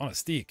stick. On a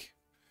stick.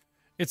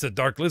 It's a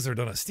dark lizard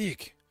on a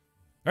stick.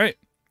 All right.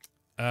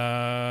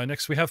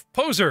 Next we have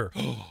Poser.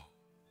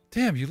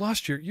 Damn, you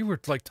were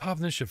like top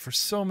initiative for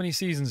so many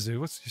seasons, dude.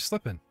 What's you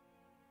slipping?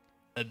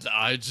 And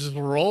I just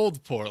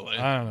rolled poorly.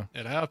 I don't know.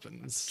 It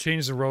happens.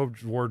 Change the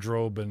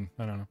wardrobe and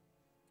I don't know.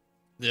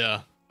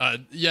 Yeah.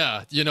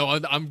 Yeah, you know,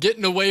 I'm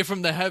getting away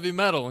from the heavy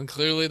metal, and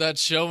clearly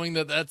that's showing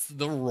that that's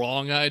the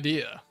wrong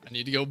idea. I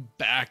need to go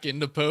back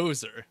into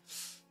poser.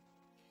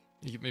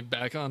 You get me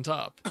back on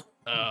top.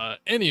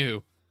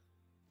 Anywho,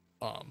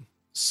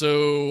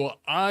 so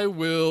I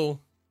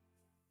will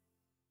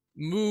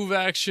move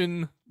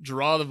action,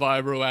 draw the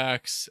vibro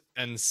axe,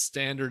 and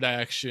standard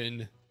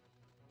action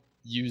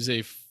use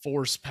a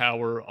force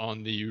power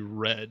on the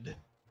red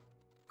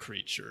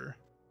creature.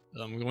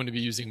 I'm going to be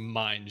using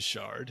Mind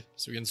Shard,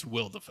 so against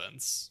will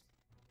defense.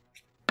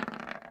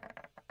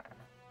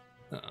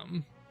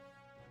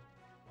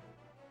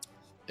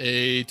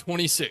 A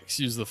 26,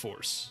 use the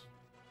force.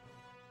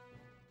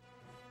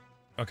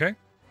 Okay.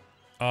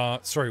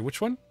 Sorry,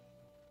 which one?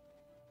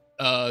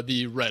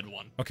 The red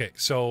one. Okay,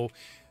 so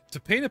to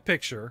paint a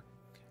picture,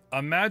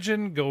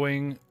 imagine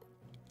going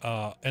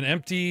an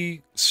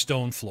empty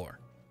stone floor.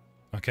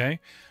 Okay?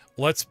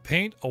 Let's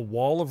paint a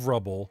wall of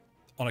rubble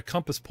on a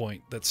compass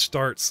point that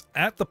starts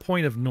at the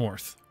point of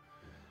north,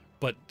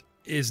 but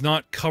is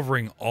not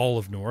covering all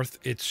of north.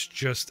 It's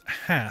just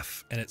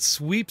half, and it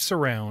sweeps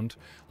around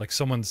like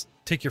someone's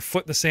take your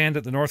foot in the sand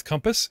at the north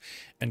compass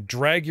and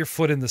drag your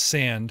foot in the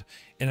sand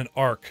in an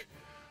arc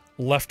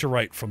left to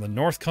right from the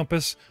north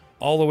compass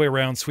all the way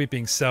around,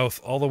 sweeping south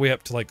all the way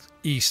up to like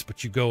east,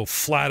 but you go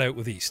flat out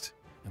with east.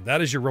 And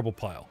that is your rubble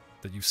pile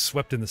that you've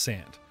swept in the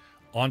sand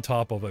on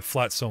top of a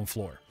flat stone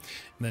floor.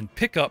 And then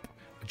pick up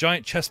a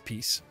giant chess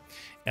piece,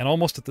 and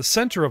almost at the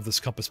center of this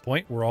compass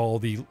point, where all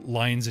the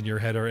lines in your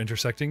head are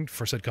intersecting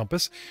for said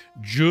compass,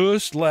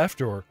 just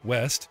left or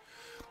west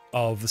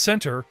of the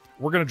center,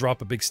 we're going to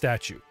drop a big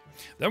statue.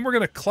 Then we're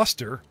going to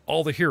cluster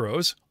all the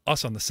heroes,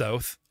 us on the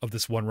south of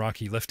this one rock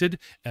he lifted,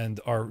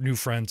 and our new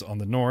friends on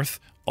the north,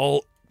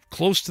 all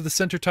close to the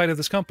center tide of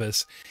this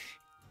compass.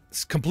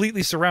 It's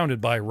completely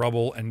surrounded by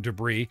rubble and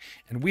debris,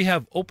 and we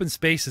have open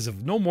spaces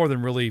of no more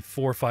than really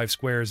 4 or 5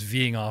 squares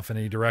veeing off in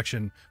any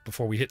direction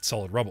before we hit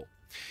solid rubble.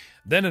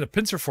 Then in a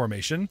pincer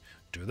formation,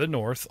 to the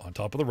north, on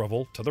top of the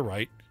rubble, to the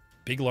right,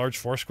 big,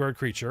 large 4-squared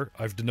creature.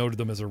 I've denoted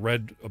them as a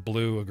red, a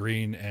blue, a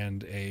green,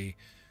 and a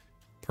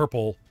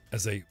purple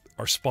as they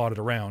are spotted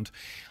around.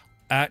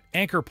 At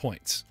anchor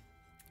points,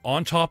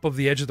 on top of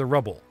the edge of the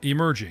rubble,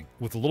 emerging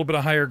with a little bit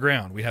of higher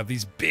ground, we have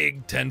these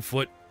big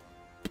 10-foot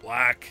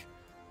black,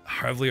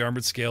 heavily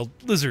armored scaled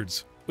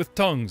lizards with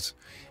tongues,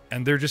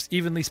 and they're just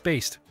evenly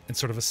spaced in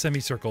sort of a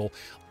semicircle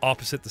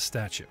opposite the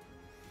statue.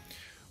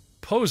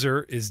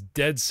 Poser is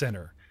dead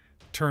center,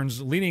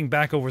 turns leaning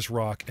back over his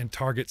rock and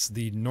targets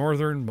the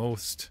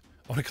northernmost,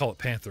 I want to call it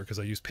panther because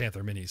I use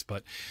panther minis,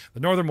 but the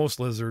northernmost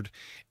lizard,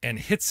 and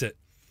hits it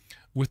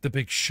with the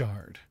big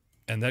shard.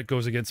 And that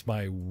goes against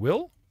my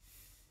will?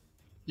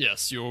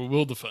 Yes, your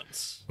will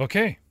defense.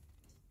 Okay.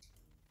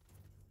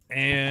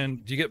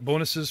 And do you get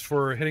bonuses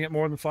for hitting it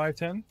more than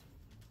 510?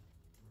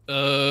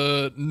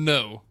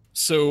 No.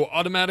 So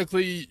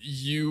automatically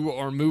you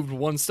are moved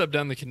 1 step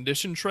down the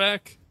condition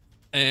track,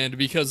 and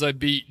because I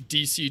beat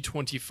DC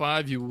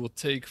 25, you will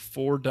take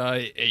 4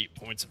 die 8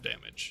 points of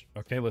damage.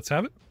 Okay, let's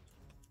have it.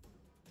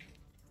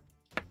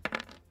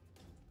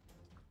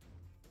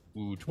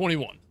 Ooh,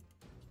 21.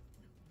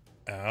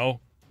 Ow.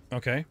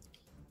 Okay.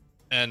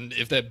 And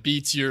if that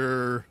beats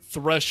your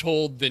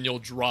threshold, then you'll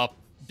drop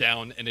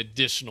down an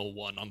additional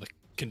 1 on the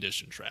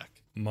condition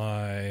track.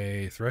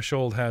 My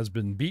threshold has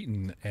been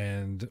beaten,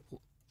 and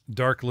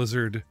Dark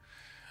Lizard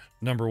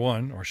number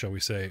 1, or shall we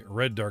say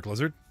Red Dark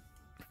Lizard,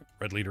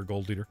 Red Leader,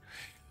 Gold Leader,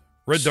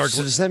 Red Dark.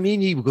 So does that mean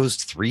he goes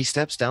 3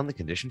 steps down the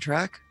condition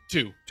track?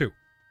 2.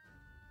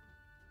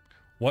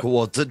 What?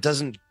 Well,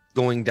 doesn't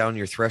going down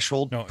your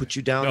threshold put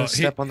you down a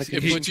step on the It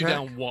condition puts you track?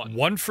 down 1.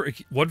 One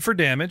for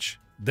damage.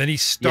 Then he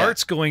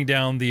starts going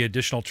down the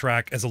additional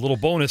track as a little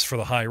bonus for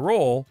the high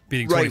roll,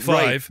 beating 25.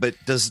 Right. But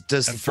does the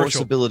And force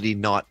threshold. ability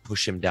not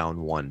push him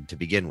down 1 to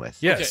begin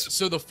with? Yes. Okay,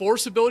 so the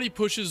force ability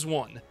pushes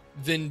 1,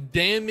 then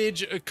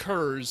damage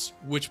occurs,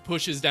 which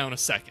pushes down a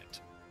 2nd.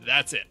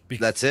 That's it.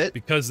 That's it?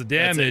 Because the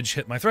damage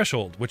hit my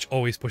threshold, which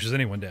always pushes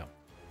anyone down.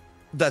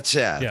 That's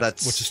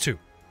Which is 2.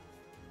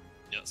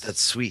 Yes.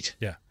 That's sweet.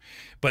 Yeah.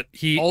 But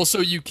he Also,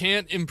 you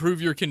can't improve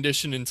your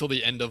condition until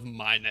the end of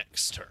my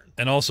next turn.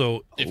 and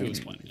also If it was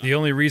planning on. the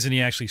only reason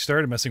he actually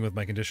started messing with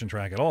my condition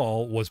track at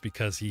all was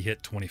because he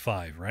hit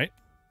 25, right?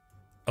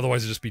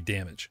 Otherwise it'd just be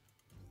damage.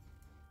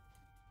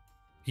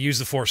 He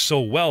used the force so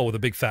well with a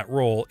big fat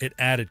roll, it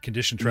added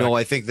condition track. No,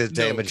 I think the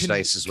damage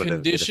dice is what it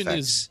condition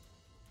affects. is.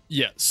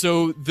 Yeah,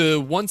 so the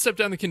 1 step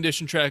down the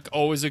condition track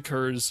always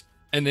occurs,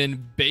 and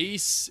then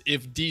base,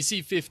 if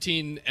DC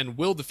 15 and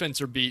will defense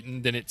are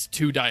beaten, then it's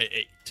 2 die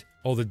 8.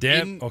 Oh,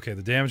 the okay,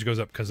 the damage goes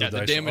up because Yeah, of the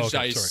the dice. damage Okay,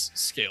 dice sorry.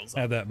 scales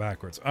Add up. that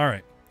backwards. All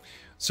right.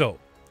 So,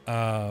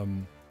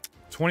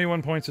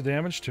 21 points of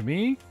damage to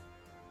me.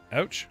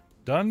 Ouch.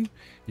 Done.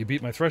 You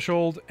beat my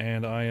threshold,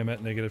 and I am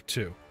at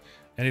 -2.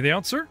 Anything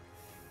else, sir?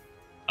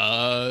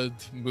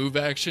 Move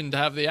action to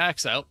have the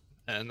axe out,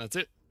 and that's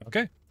it.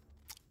 Okay.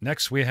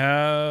 Next, we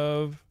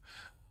have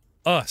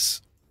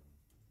us.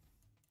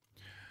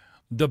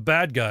 The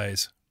bad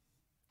guys.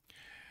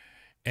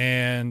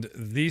 And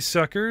these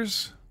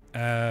suckers,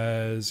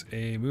 as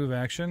a move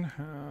action,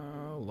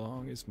 how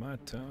long is my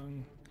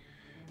tongue?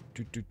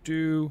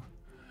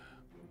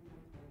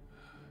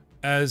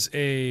 As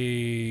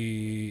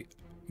a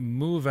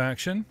move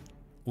action,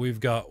 we've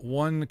got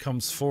one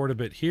comes forward a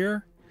bit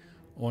here,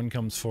 one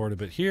comes forward a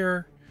bit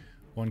here,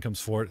 one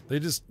comes forward.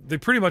 They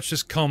pretty much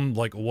just come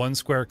like 1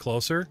 square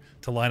closer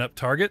to line up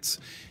targets,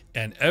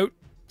 and out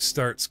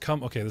starts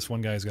okay, this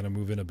one guy is going to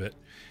move in a bit.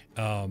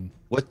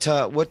 What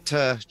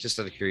just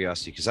out of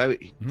curiosity, because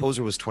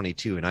Poser was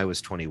 22 and I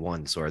was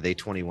 21, so are they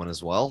 21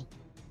 as well?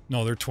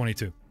 No, they're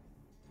 22.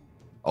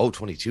 Oh,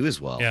 22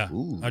 as well. Yeah.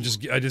 Ooh. I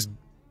just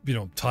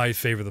tie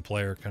favor the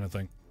player kind of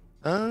thing.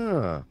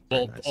 Ah.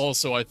 Well, very nice.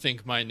 also, I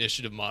think my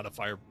initiative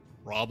modifier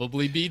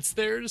probably beats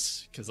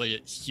theirs, because I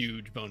get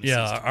huge bonuses.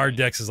 Yeah, to our mine.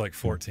 dex is like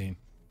 14.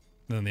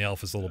 And then the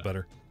elf is a little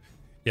better.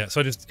 Yeah, so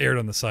I just erred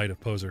on the side of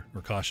poser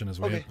or caution as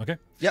well. Okay.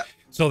 Yeah.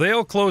 So they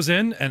all close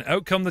in, and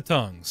out come the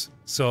tongues.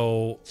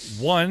 So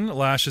one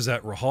lashes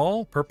at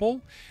Rahal,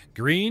 purple.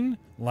 Green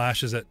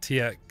lashes at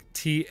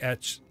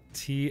TSX.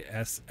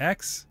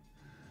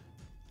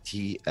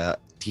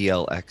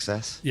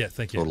 TLXS. Yeah,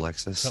 thank you. Total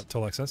excess.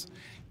 Total excess.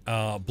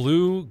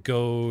 Blue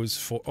goes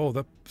for... Oh,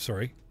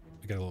 sorry.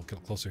 I got a little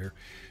closer here.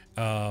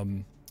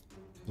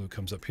 Blue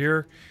comes up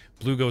here.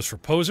 Blue goes for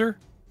poser.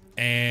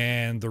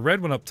 And the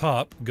red one up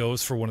top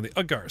goes for one of the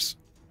Ugars.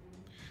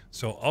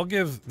 So I'll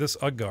give this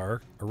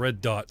Ugar a red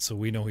dot so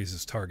we know he's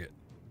his target.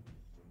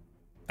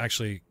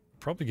 Actually,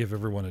 probably give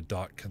everyone a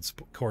dot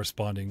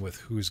corresponding with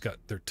who's got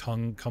their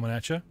tongue coming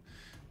at you.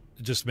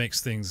 It just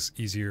makes things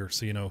easier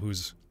so you know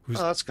who's Oh,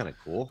 that's kind of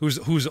cool.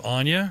 who's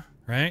on you,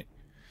 right?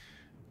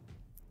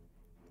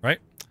 Right?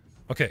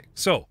 Okay,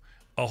 so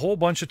a whole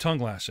bunch of tongue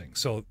lashing.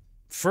 So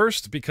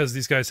first, because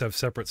these guys have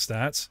separate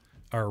stats,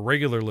 our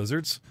regular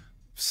lizards.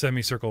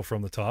 Semicircle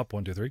from the top.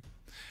 1, 2, 3.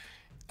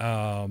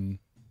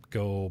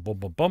 Go bump,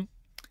 bump, bump.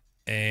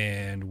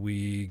 And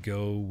we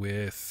go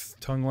with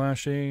tongue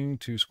lashing,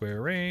 2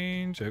 square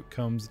range. Out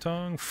comes the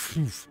tongue.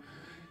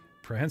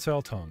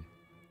 Prehensile tongue.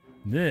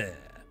 Yeah.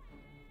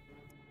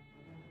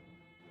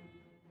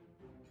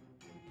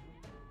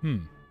 I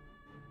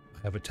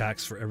have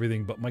attacks for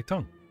everything but my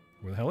tongue.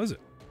 Where the hell is it?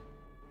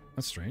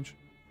 That's strange.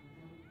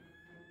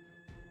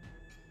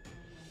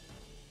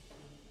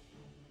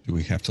 Do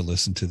we have to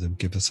listen to them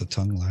give us a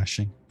tongue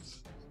lashing?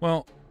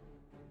 Well,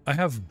 I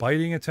have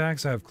biting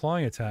attacks, I have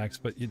clawing attacks,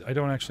 but I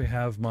don't actually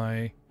have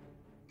my...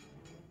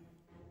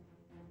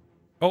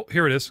 Oh,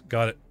 here it is.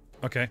 Got it.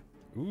 Okay.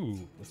 Ooh,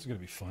 this is going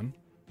to be fun.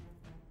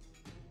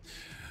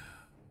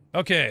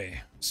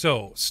 Okay,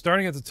 so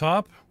starting at the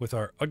top with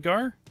our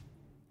Udgar,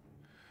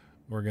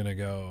 we're going to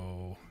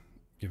go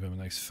give him a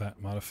nice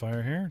fat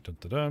modifier here. Dun,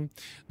 dun, dun.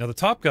 Now, the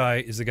top guy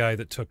is the guy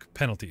that took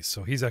penalties,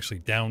 so he's actually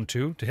down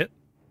 2 to hit.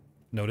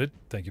 Noted.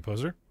 Thank you,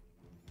 Poser.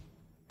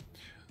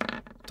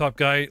 Top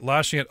guy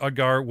lashing at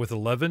Udgar with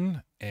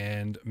 11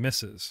 and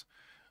misses.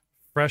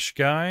 Fresh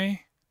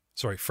guy,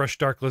 sorry, Fresh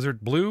Dark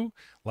Lizard Blue,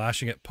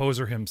 lashing at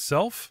Poser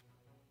himself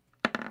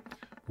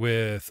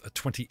with a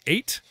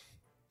 28.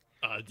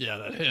 Yeah,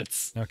 that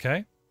hits.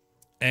 Okay.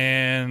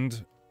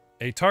 And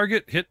a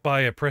target hit by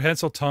a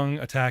prehensile tongue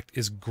attack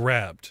is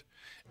grabbed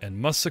and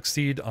must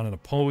succeed on an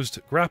opposed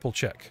grapple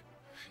check.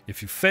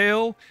 If you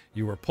fail,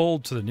 you are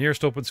pulled to the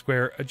nearest open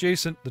square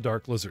adjacent the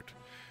Dark Lizard.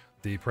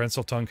 The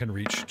prehensile tongue can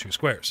reach 2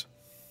 squares.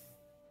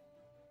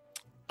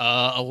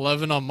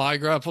 11 on my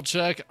grapple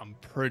check. I'm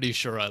pretty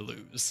sure I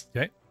lose.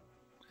 Okay.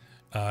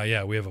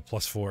 Yeah, we have a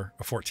 +4,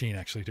 a 14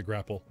 actually to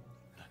grapple.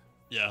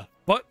 Yeah.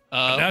 But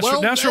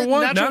natural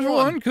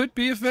one could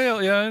be a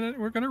fail. Yeah,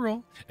 we're going to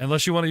roll.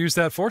 Unless you want to use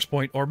that force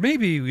point, or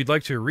maybe we'd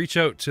like to reach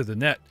out to the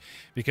net,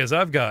 because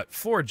I've got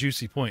 4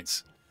 juicy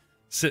points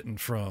sitting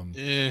from...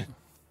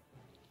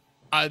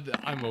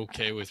 I'm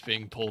okay with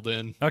being pulled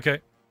in.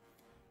 Okay.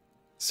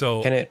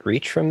 So Can it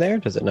reach from there?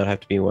 Does it not have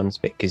to be one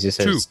space? Because you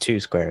said it's 2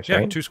 squares, yeah,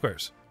 right? 2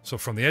 squares. So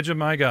from the edge of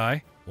my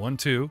guy, 1,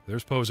 2,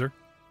 there's Poser.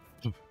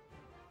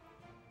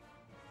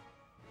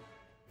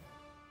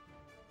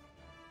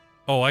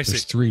 Oh, I see.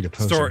 There's 3 to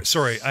Poser.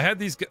 Sorry, I had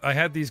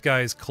these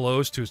guys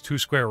close to his 2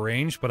 square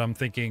range, but I'm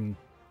thinking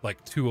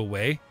like 2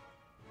 away.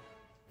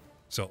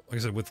 So, like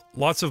I said, with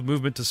lots of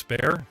movement to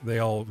spare, they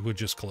all would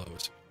just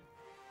close.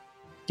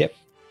 Yep.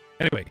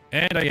 Anyway,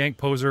 and I yank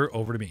Poser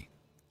over to me.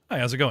 Hi,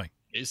 how's it going?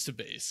 Base to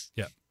base.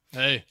 Yeah.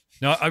 Hey.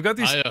 Now I've got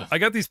these. I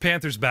got these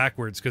panthers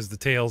backwards because the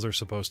tails are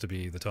supposed to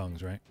be the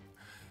tongues, right?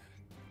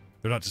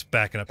 They're not just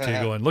backing up to you,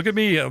 going, "Look at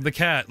me, I'm the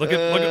cat. Look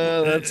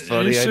at." That's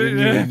funny. I didn't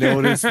even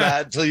notice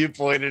that until you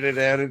pointed it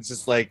out. It's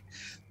just like,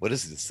 what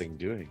is this thing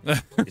doing?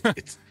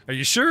 It's Are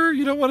you sure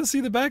you don't want to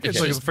see the back? It's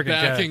like just a freaking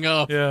backing cat.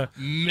 up Yeah,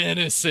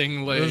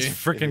 menacingly. this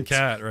freaking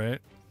cat,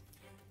 right?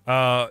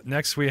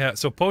 Next we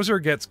have Poser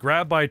gets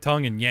grabbed by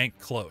tongue and yanked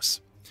close.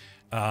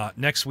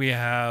 Next we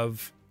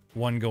have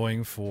one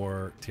going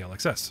for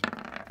TLXS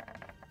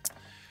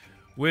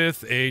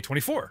with a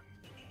 24.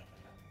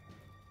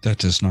 That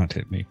does not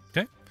hit me.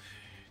 Okay.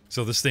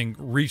 So this thing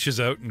reaches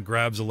out and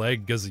grabs a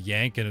leg, does a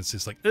yank, and it's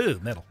just like,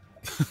 ugh, metal.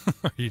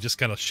 You just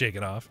kind of shake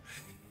it off.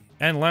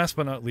 And last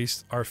but not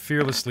least, our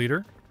fearless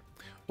leader.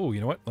 Oh, you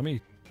know what? Let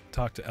me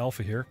talk to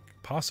Alpha here.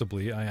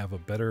 Possibly I have a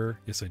better...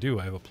 Yes, I do.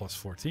 I have a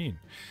 +14.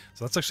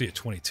 So that's actually a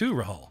 22,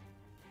 Rahal.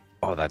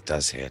 oh, that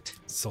does hit.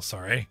 So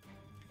sorry.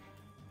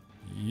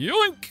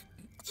 Yoink!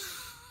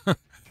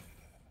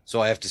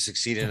 So I have to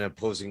succeed in an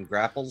opposing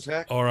grapple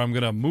attack. Or I'm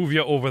going to move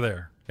you over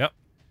there. Yep.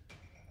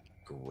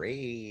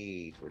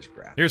 Great. Where's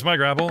grapple? Here's my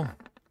grapple.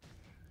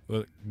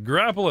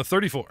 Grapple at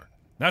 34.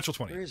 Natural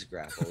 20. Where's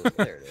grapple?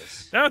 There it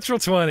is. Natural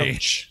 20.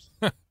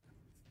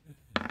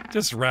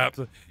 Just wrapped.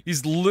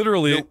 He's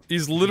literally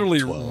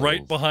 12.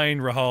 right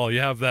behind Rahal.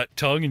 You have that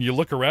tongue and you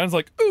look around, it's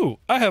like, ooh,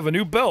 I have a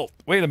new belt.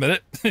 Wait a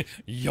minute.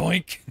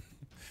 Yoink.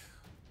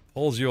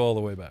 Pulls you all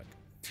the way back.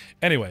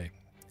 Anyway,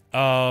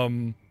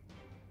 now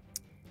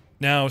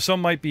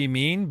some might be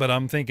mean, but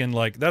I'm thinking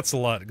like that's a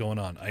lot going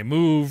on. I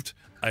moved,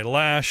 I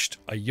lashed,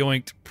 I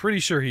yoinked. Pretty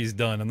sure he's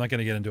done. I'm not going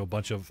to get into a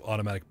bunch of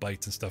automatic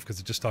bites and stuff because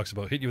it just talks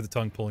about hitting you with the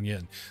tongue, pulling you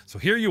in. So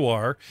here you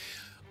are.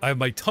 I have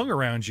my tongue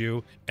around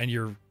you, and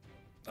you're,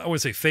 I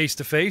wouldn't say face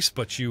to face,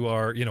 but you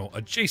are, you know,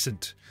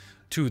 adjacent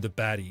to the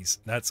baddies.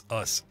 That's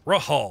us.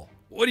 Rahal,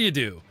 what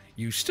do?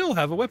 You still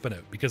have a weapon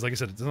out because, like I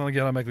said, it doesn't like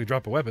you automatically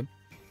drop a weapon.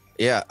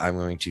 Yeah, I'm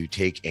going to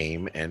take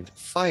aim and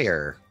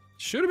fire.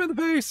 Shoot him in the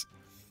face.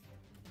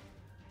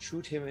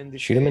 Shoot him in the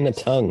Shoot him in the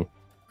face. tongue.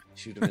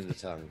 Shoot him in the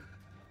tongue.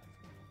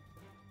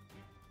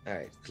 All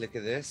right, click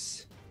of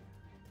this.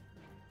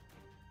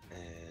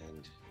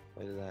 And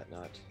why did that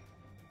not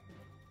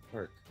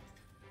work?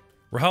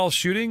 Rahal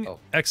shooting. Oh,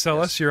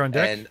 XLS, yes. you're on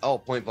deck. And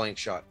point blank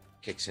shot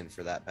kicks in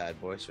for that bad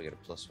boy, so I get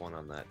a +1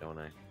 on that, don't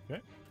I?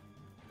 Okay.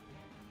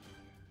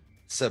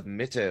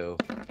 Submito.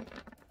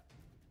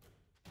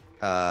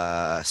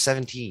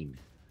 17.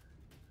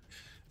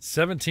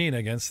 17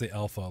 against the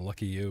Alpha.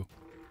 Lucky you.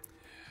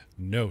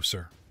 No,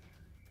 sir.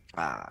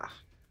 Ah.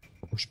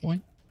 Force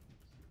point.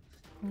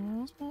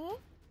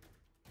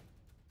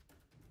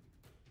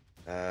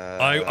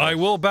 I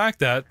will back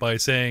that by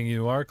saying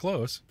you are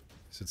close.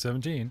 It's at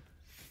 17.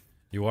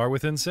 You are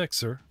within 6,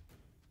 sir.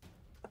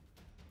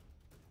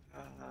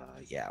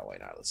 Yeah, why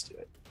not? Let's do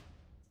it.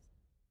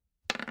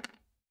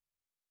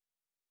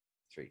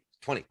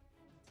 20.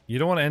 You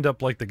don't want to end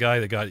up like the guy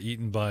that got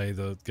eaten by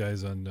the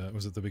guys on,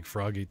 was it the big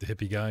frog ate the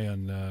hippie guy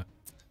on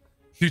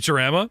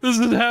Futurama? This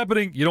is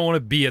happening. You don't want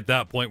to be at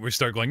that point where you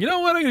start going, you know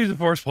what, I'm going to use the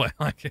force point.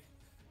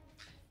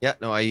 Yeah,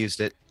 no, I used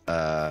it.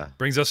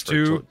 Brings us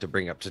to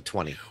bring up to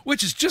 20.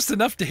 Which is just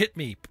enough to hit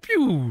me.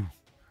 Pew!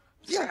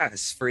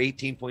 Yes, for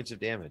 18 points of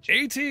damage.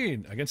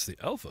 18 against the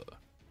Alpha,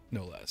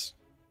 no less.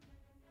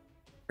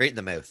 Right in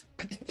the mouth.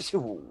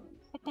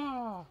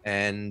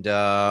 And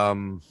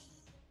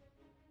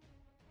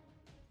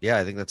yeah,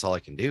 I think that's all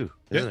I can do,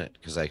 isn't it?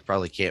 Because I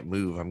probably can't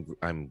move.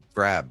 I'm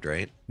grabbed,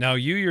 right? Now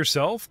you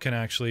yourself can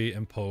actually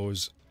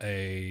impose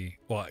a,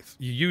 well,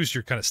 you use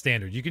your kind of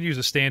standard. You can use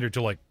a standard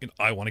to, like,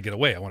 I want to get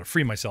away. I want to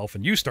free myself,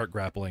 and you start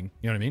grappling.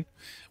 You know what I mean?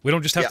 We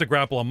don't just have to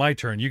grapple on my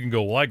turn. You can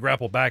go, well, I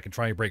grapple back and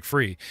try and break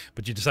free,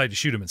 but you decide to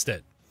shoot him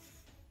instead.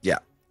 Yeah,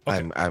 okay.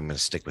 I'm going to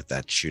stick with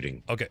that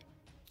shooting. Okay,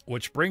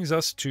 which brings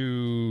us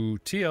to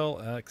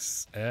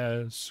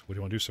TLXS. What do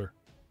you want to do, sir?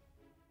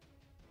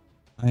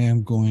 I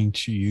am going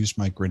to use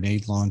my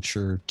grenade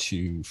launcher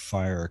to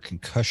fire a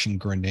concussion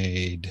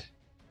grenade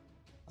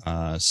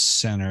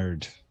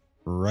centered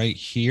right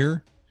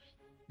here.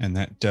 And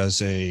that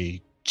does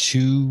a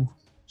 2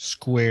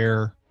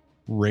 square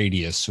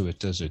radius. So it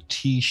does a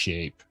T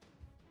shape.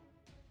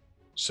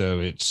 So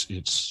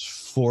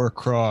it's 4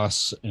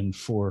 across and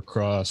 4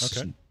 across.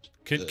 Okay.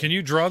 Can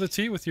you draw the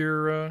T with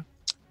your...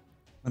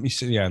 Let me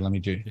see. Yeah, let me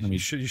do. You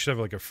should have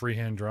like a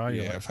freehand draw.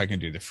 Yeah, if I can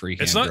do the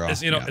freehand it's not, draw.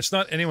 It's, it's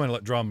not anyone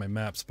let draw my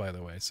maps, by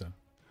the way. So if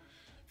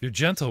you're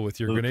gentle with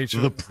your grenade,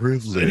 the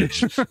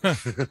privilege.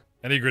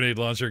 Any grenade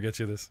launcher gets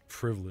you this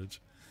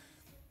privilege.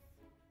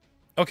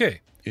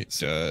 Okay, it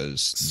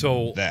does.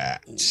 So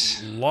that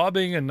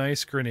lobbing a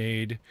nice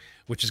grenade,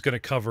 which is going to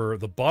cover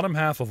the bottom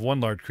half of one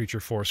large creature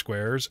 4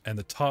 squares and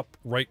the top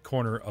right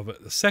corner of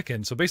the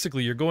second. So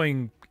basically, you're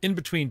going in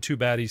between 2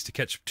 baddies to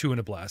catch 2 in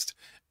a blast,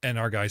 and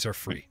our guys are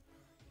free.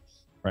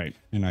 Right,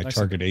 and I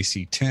target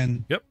AC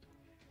 10. Yep.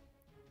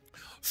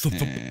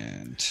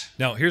 And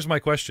now here's my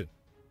question: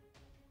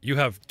 you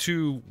have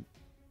 2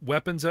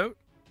 weapons out,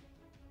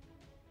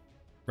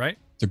 right?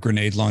 The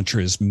grenade launcher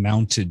is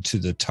mounted to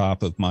the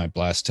top of my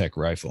blast tech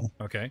rifle.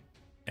 Okay,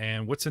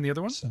 and what's in the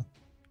other one? So,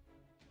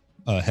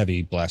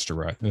 heavy blaster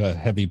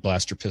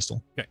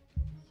pistol. Okay,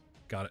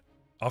 got it.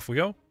 Off we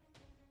go.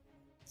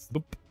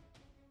 Boop.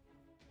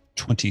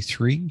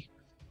 23.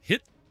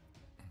 Hit.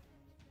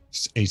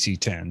 AC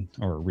 10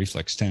 or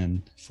reflex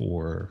 10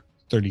 for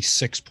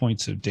 36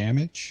 points of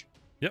damage.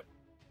 Yep.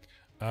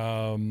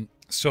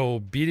 So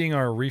beating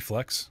our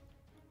reflex.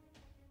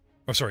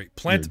 Oh, sorry.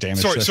 Planting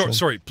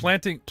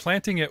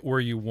it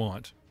where you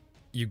want.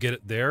 You get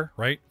it there,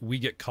 right? We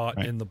get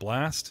caught in the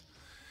blast.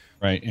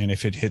 Right, and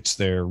if it hits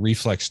their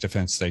reflex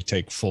defense, they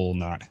take full,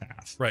 not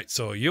half. Right,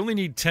 so you only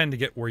need 10 to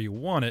get where you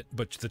want it,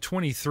 but the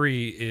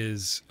 23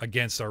 is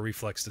against our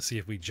reflex to see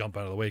if we jump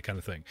out of the way kind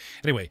of thing.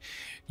 Anyway,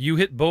 you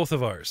hit both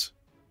of ours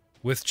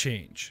with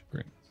change.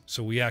 Great.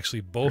 So we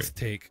actually both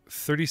take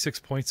 36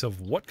 points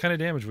of what kind of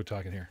damage we're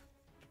talking here?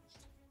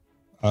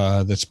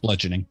 That's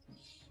bludgeoning.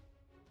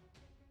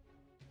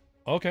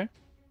 Okay.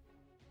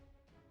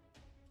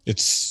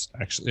 It's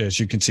actually, as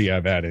you can see,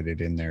 I've added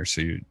it in there,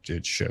 so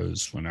it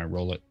shows when I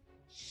roll it.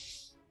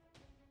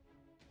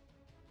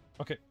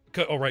 Okay.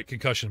 Oh, right.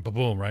 Concussion.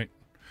 Ba-boom, right?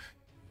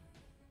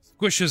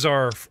 Squishes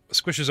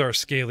our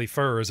scaly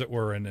fur, as it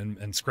were,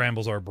 and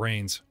scrambles our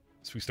brains.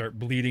 So we start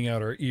bleeding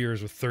out our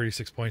ears with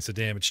 36 points of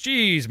damage.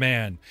 Jeez,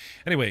 man.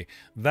 Anyway,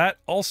 that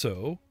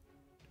also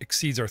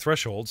exceeds our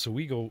threshold, so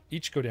we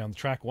each go down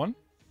track 1.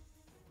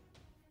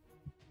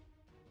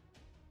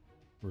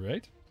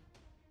 Right?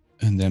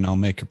 And then I'll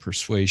make a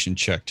persuasion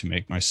check to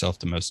make myself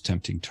the most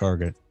tempting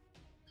target.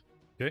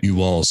 Okay.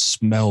 You all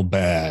smell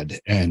bad,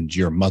 and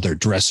your mother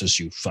dresses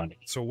you funny.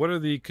 So what are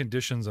the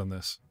conditions on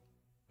this?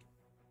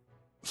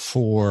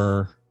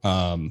 For do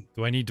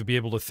I need to be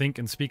able to think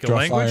and speak a draw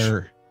language?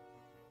 Fire,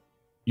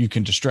 you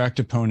can distract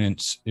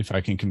opponents if I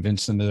can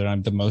convince them that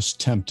I'm the most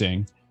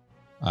tempting.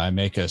 I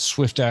make a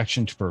swift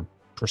action to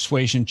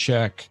persuasion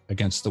check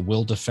against the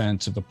will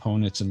defense of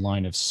opponents in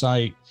line of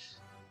sight.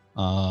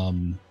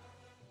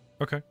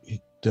 Okay. It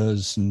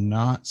does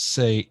not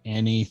say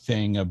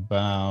anything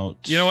about...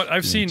 You know what?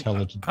 I've seen...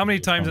 How many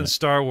times in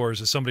Star Wars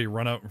has somebody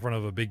run out in front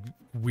of a big,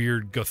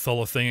 weird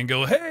Gothula thing and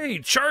go, hey,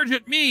 charge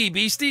at me,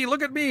 beastie,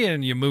 look at me,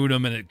 and you moon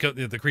them, and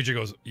the creature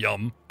goes,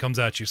 yum, comes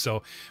at you.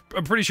 So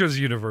I'm pretty sure it's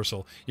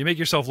universal. You make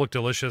yourself look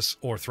delicious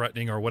or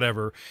threatening or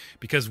whatever,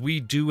 because we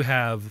do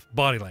have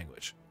body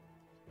language.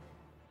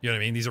 You know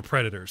what I mean? These are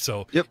predators.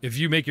 So if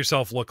you make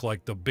yourself look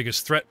like the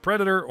biggest threat,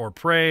 predator or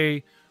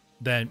prey,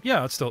 then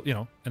yeah, it's still,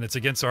 and it's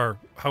against how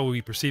are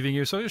we perceiving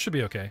you, so it should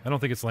be okay. I don't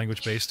think it's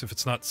language based if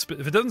it's not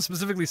if it doesn't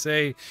specifically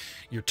say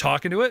you're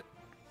talking to it.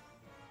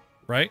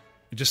 right?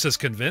 It just says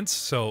convince.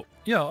 So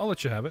yeah, I'll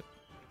let you have it.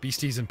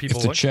 Beasties and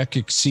people. If the check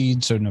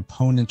exceeds an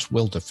opponent's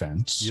will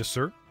defense, Yes,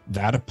 sir.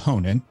 that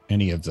opponent,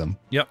 any of them,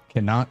 Yep.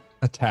 cannot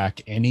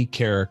attack any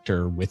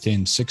character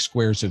within 6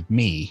 squares of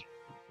me,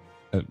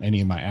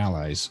 any of my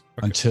allies,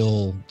 Okay.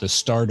 until the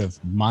start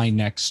of my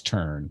next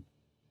turn.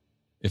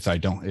 If I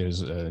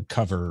don't,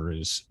 cover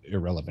is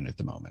irrelevant at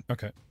the moment.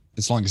 Okay.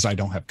 As long as I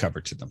don't have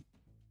cover to them.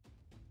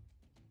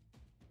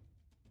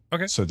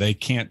 Okay. So they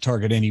can't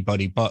target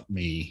anybody but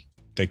me.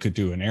 They could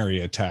do an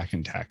area attack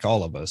and attack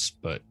all of us,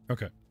 but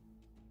Okay.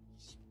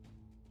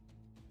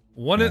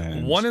 One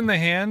in the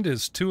hand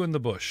is 2 in the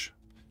bush.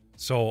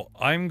 So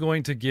I'm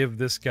going to give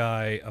this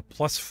guy a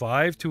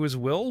 +5 to his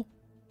will,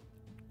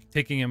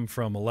 taking him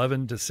from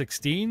 11 to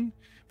 16,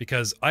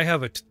 because I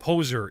have a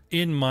poser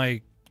in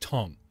my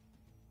tongue.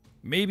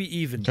 Maybe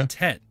even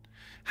 10.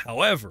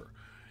 However,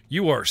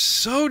 you are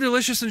so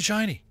delicious and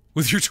shiny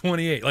with your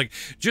 28. Like,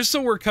 just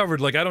so we're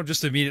covered, like, I don't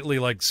just immediately,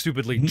 like,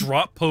 stupidly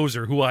drop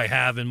poser who I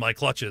have in my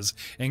clutches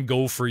and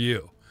go for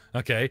you.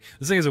 Okay?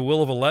 This thing is a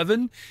will of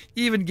 11.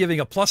 Even giving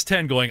a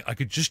 +10 going, I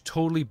could just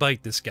totally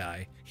bite this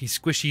guy. He's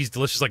squishy, he's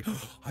delicious. Like,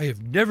 I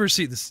have never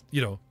seen this,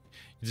 you know,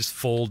 you just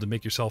fold to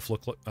make yourself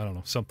look like, I don't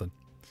know, something.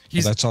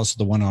 well, that's also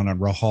the one on a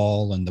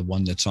Rahal and the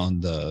one that's on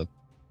the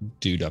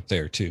dude up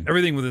there, too.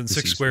 Everything within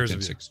 6 squares of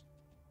you. 6.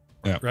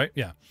 Yeah. Right?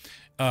 Yeah.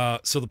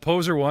 So the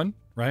poser one,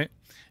 right?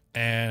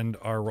 And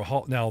our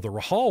Rahal, now the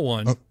Rahal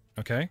one,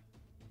 okay?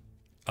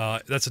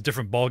 That's a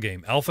different ball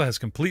game. Alpha has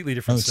completely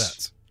different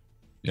stats.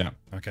 Yeah.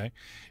 Okay.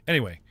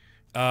 Anyway,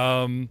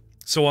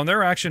 so on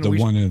their action, the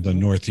one in the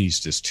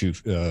northeast is too.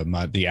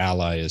 The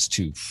ally is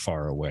too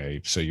far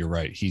away. So you're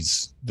right.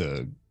 He's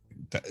the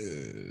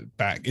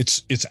back.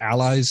 It's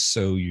allies.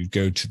 So you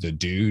go to the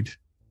dude.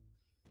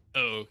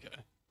 Oh, okay.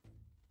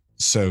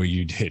 So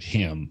you'd hit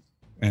him,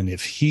 and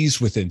if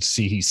he's within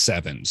C, he's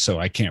 7. So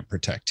I can't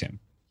protect him.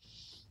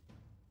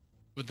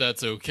 But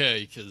that's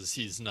okay because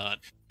he's not.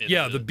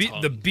 Yeah, the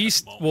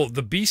beast. Well,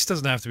 the beast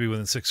doesn't have to be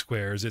within 6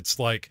 squares. It's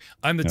like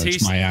I'm the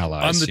it's my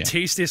allies. I'm the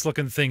tastiest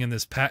looking thing in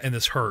this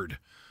herd,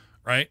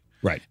 right?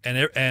 Right.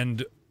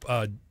 And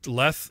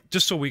Leth,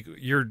 just so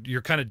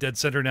you're kind of dead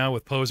center now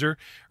with Poser,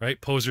 right?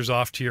 Poser's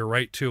off to your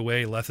right 2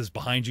 away. Leth is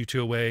behind you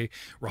 2 away.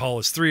 Rahal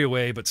is 3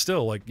 away, but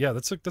still, like, yeah,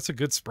 that's a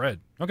good spread.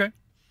 Okay.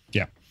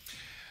 Yeah.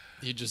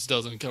 He just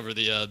doesn't cover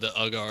the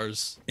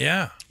Ugars.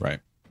 Yeah. Right.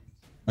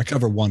 I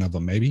cover one of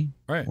them, maybe.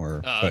 Right.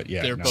 Or, but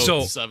yeah, they're no.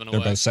 both 7 away.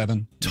 They're both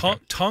 7.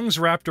 Tongue's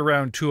wrapped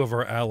around 2 of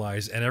our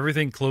allies and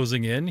everything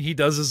closing in. He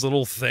does his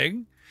little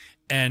thing,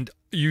 and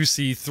you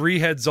see 3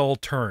 heads all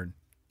turn.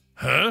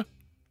 Huh?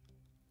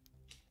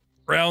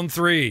 Round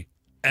 3.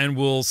 And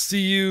we'll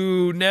see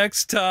you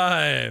next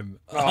time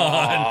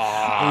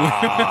on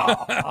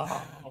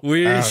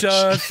We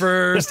Shot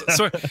First.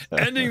 So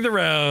ending the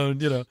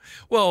round, you know.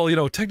 Well, you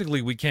know,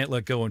 technically we can't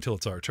let go until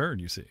it's our turn,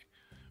 you see.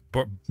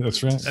 But,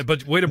 that's right.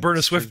 But way to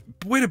burn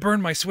way to burn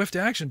my swift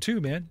action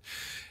too, man.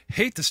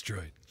 Hate this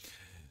droid.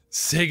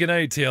 Say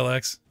goodnight,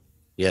 TLX.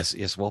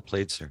 Yes, well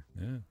played, sir.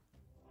 Yeah.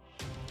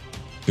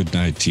 Good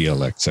night,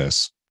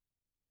 TLXS.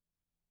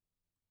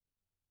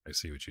 I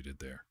see what you did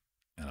there,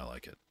 and I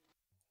like it.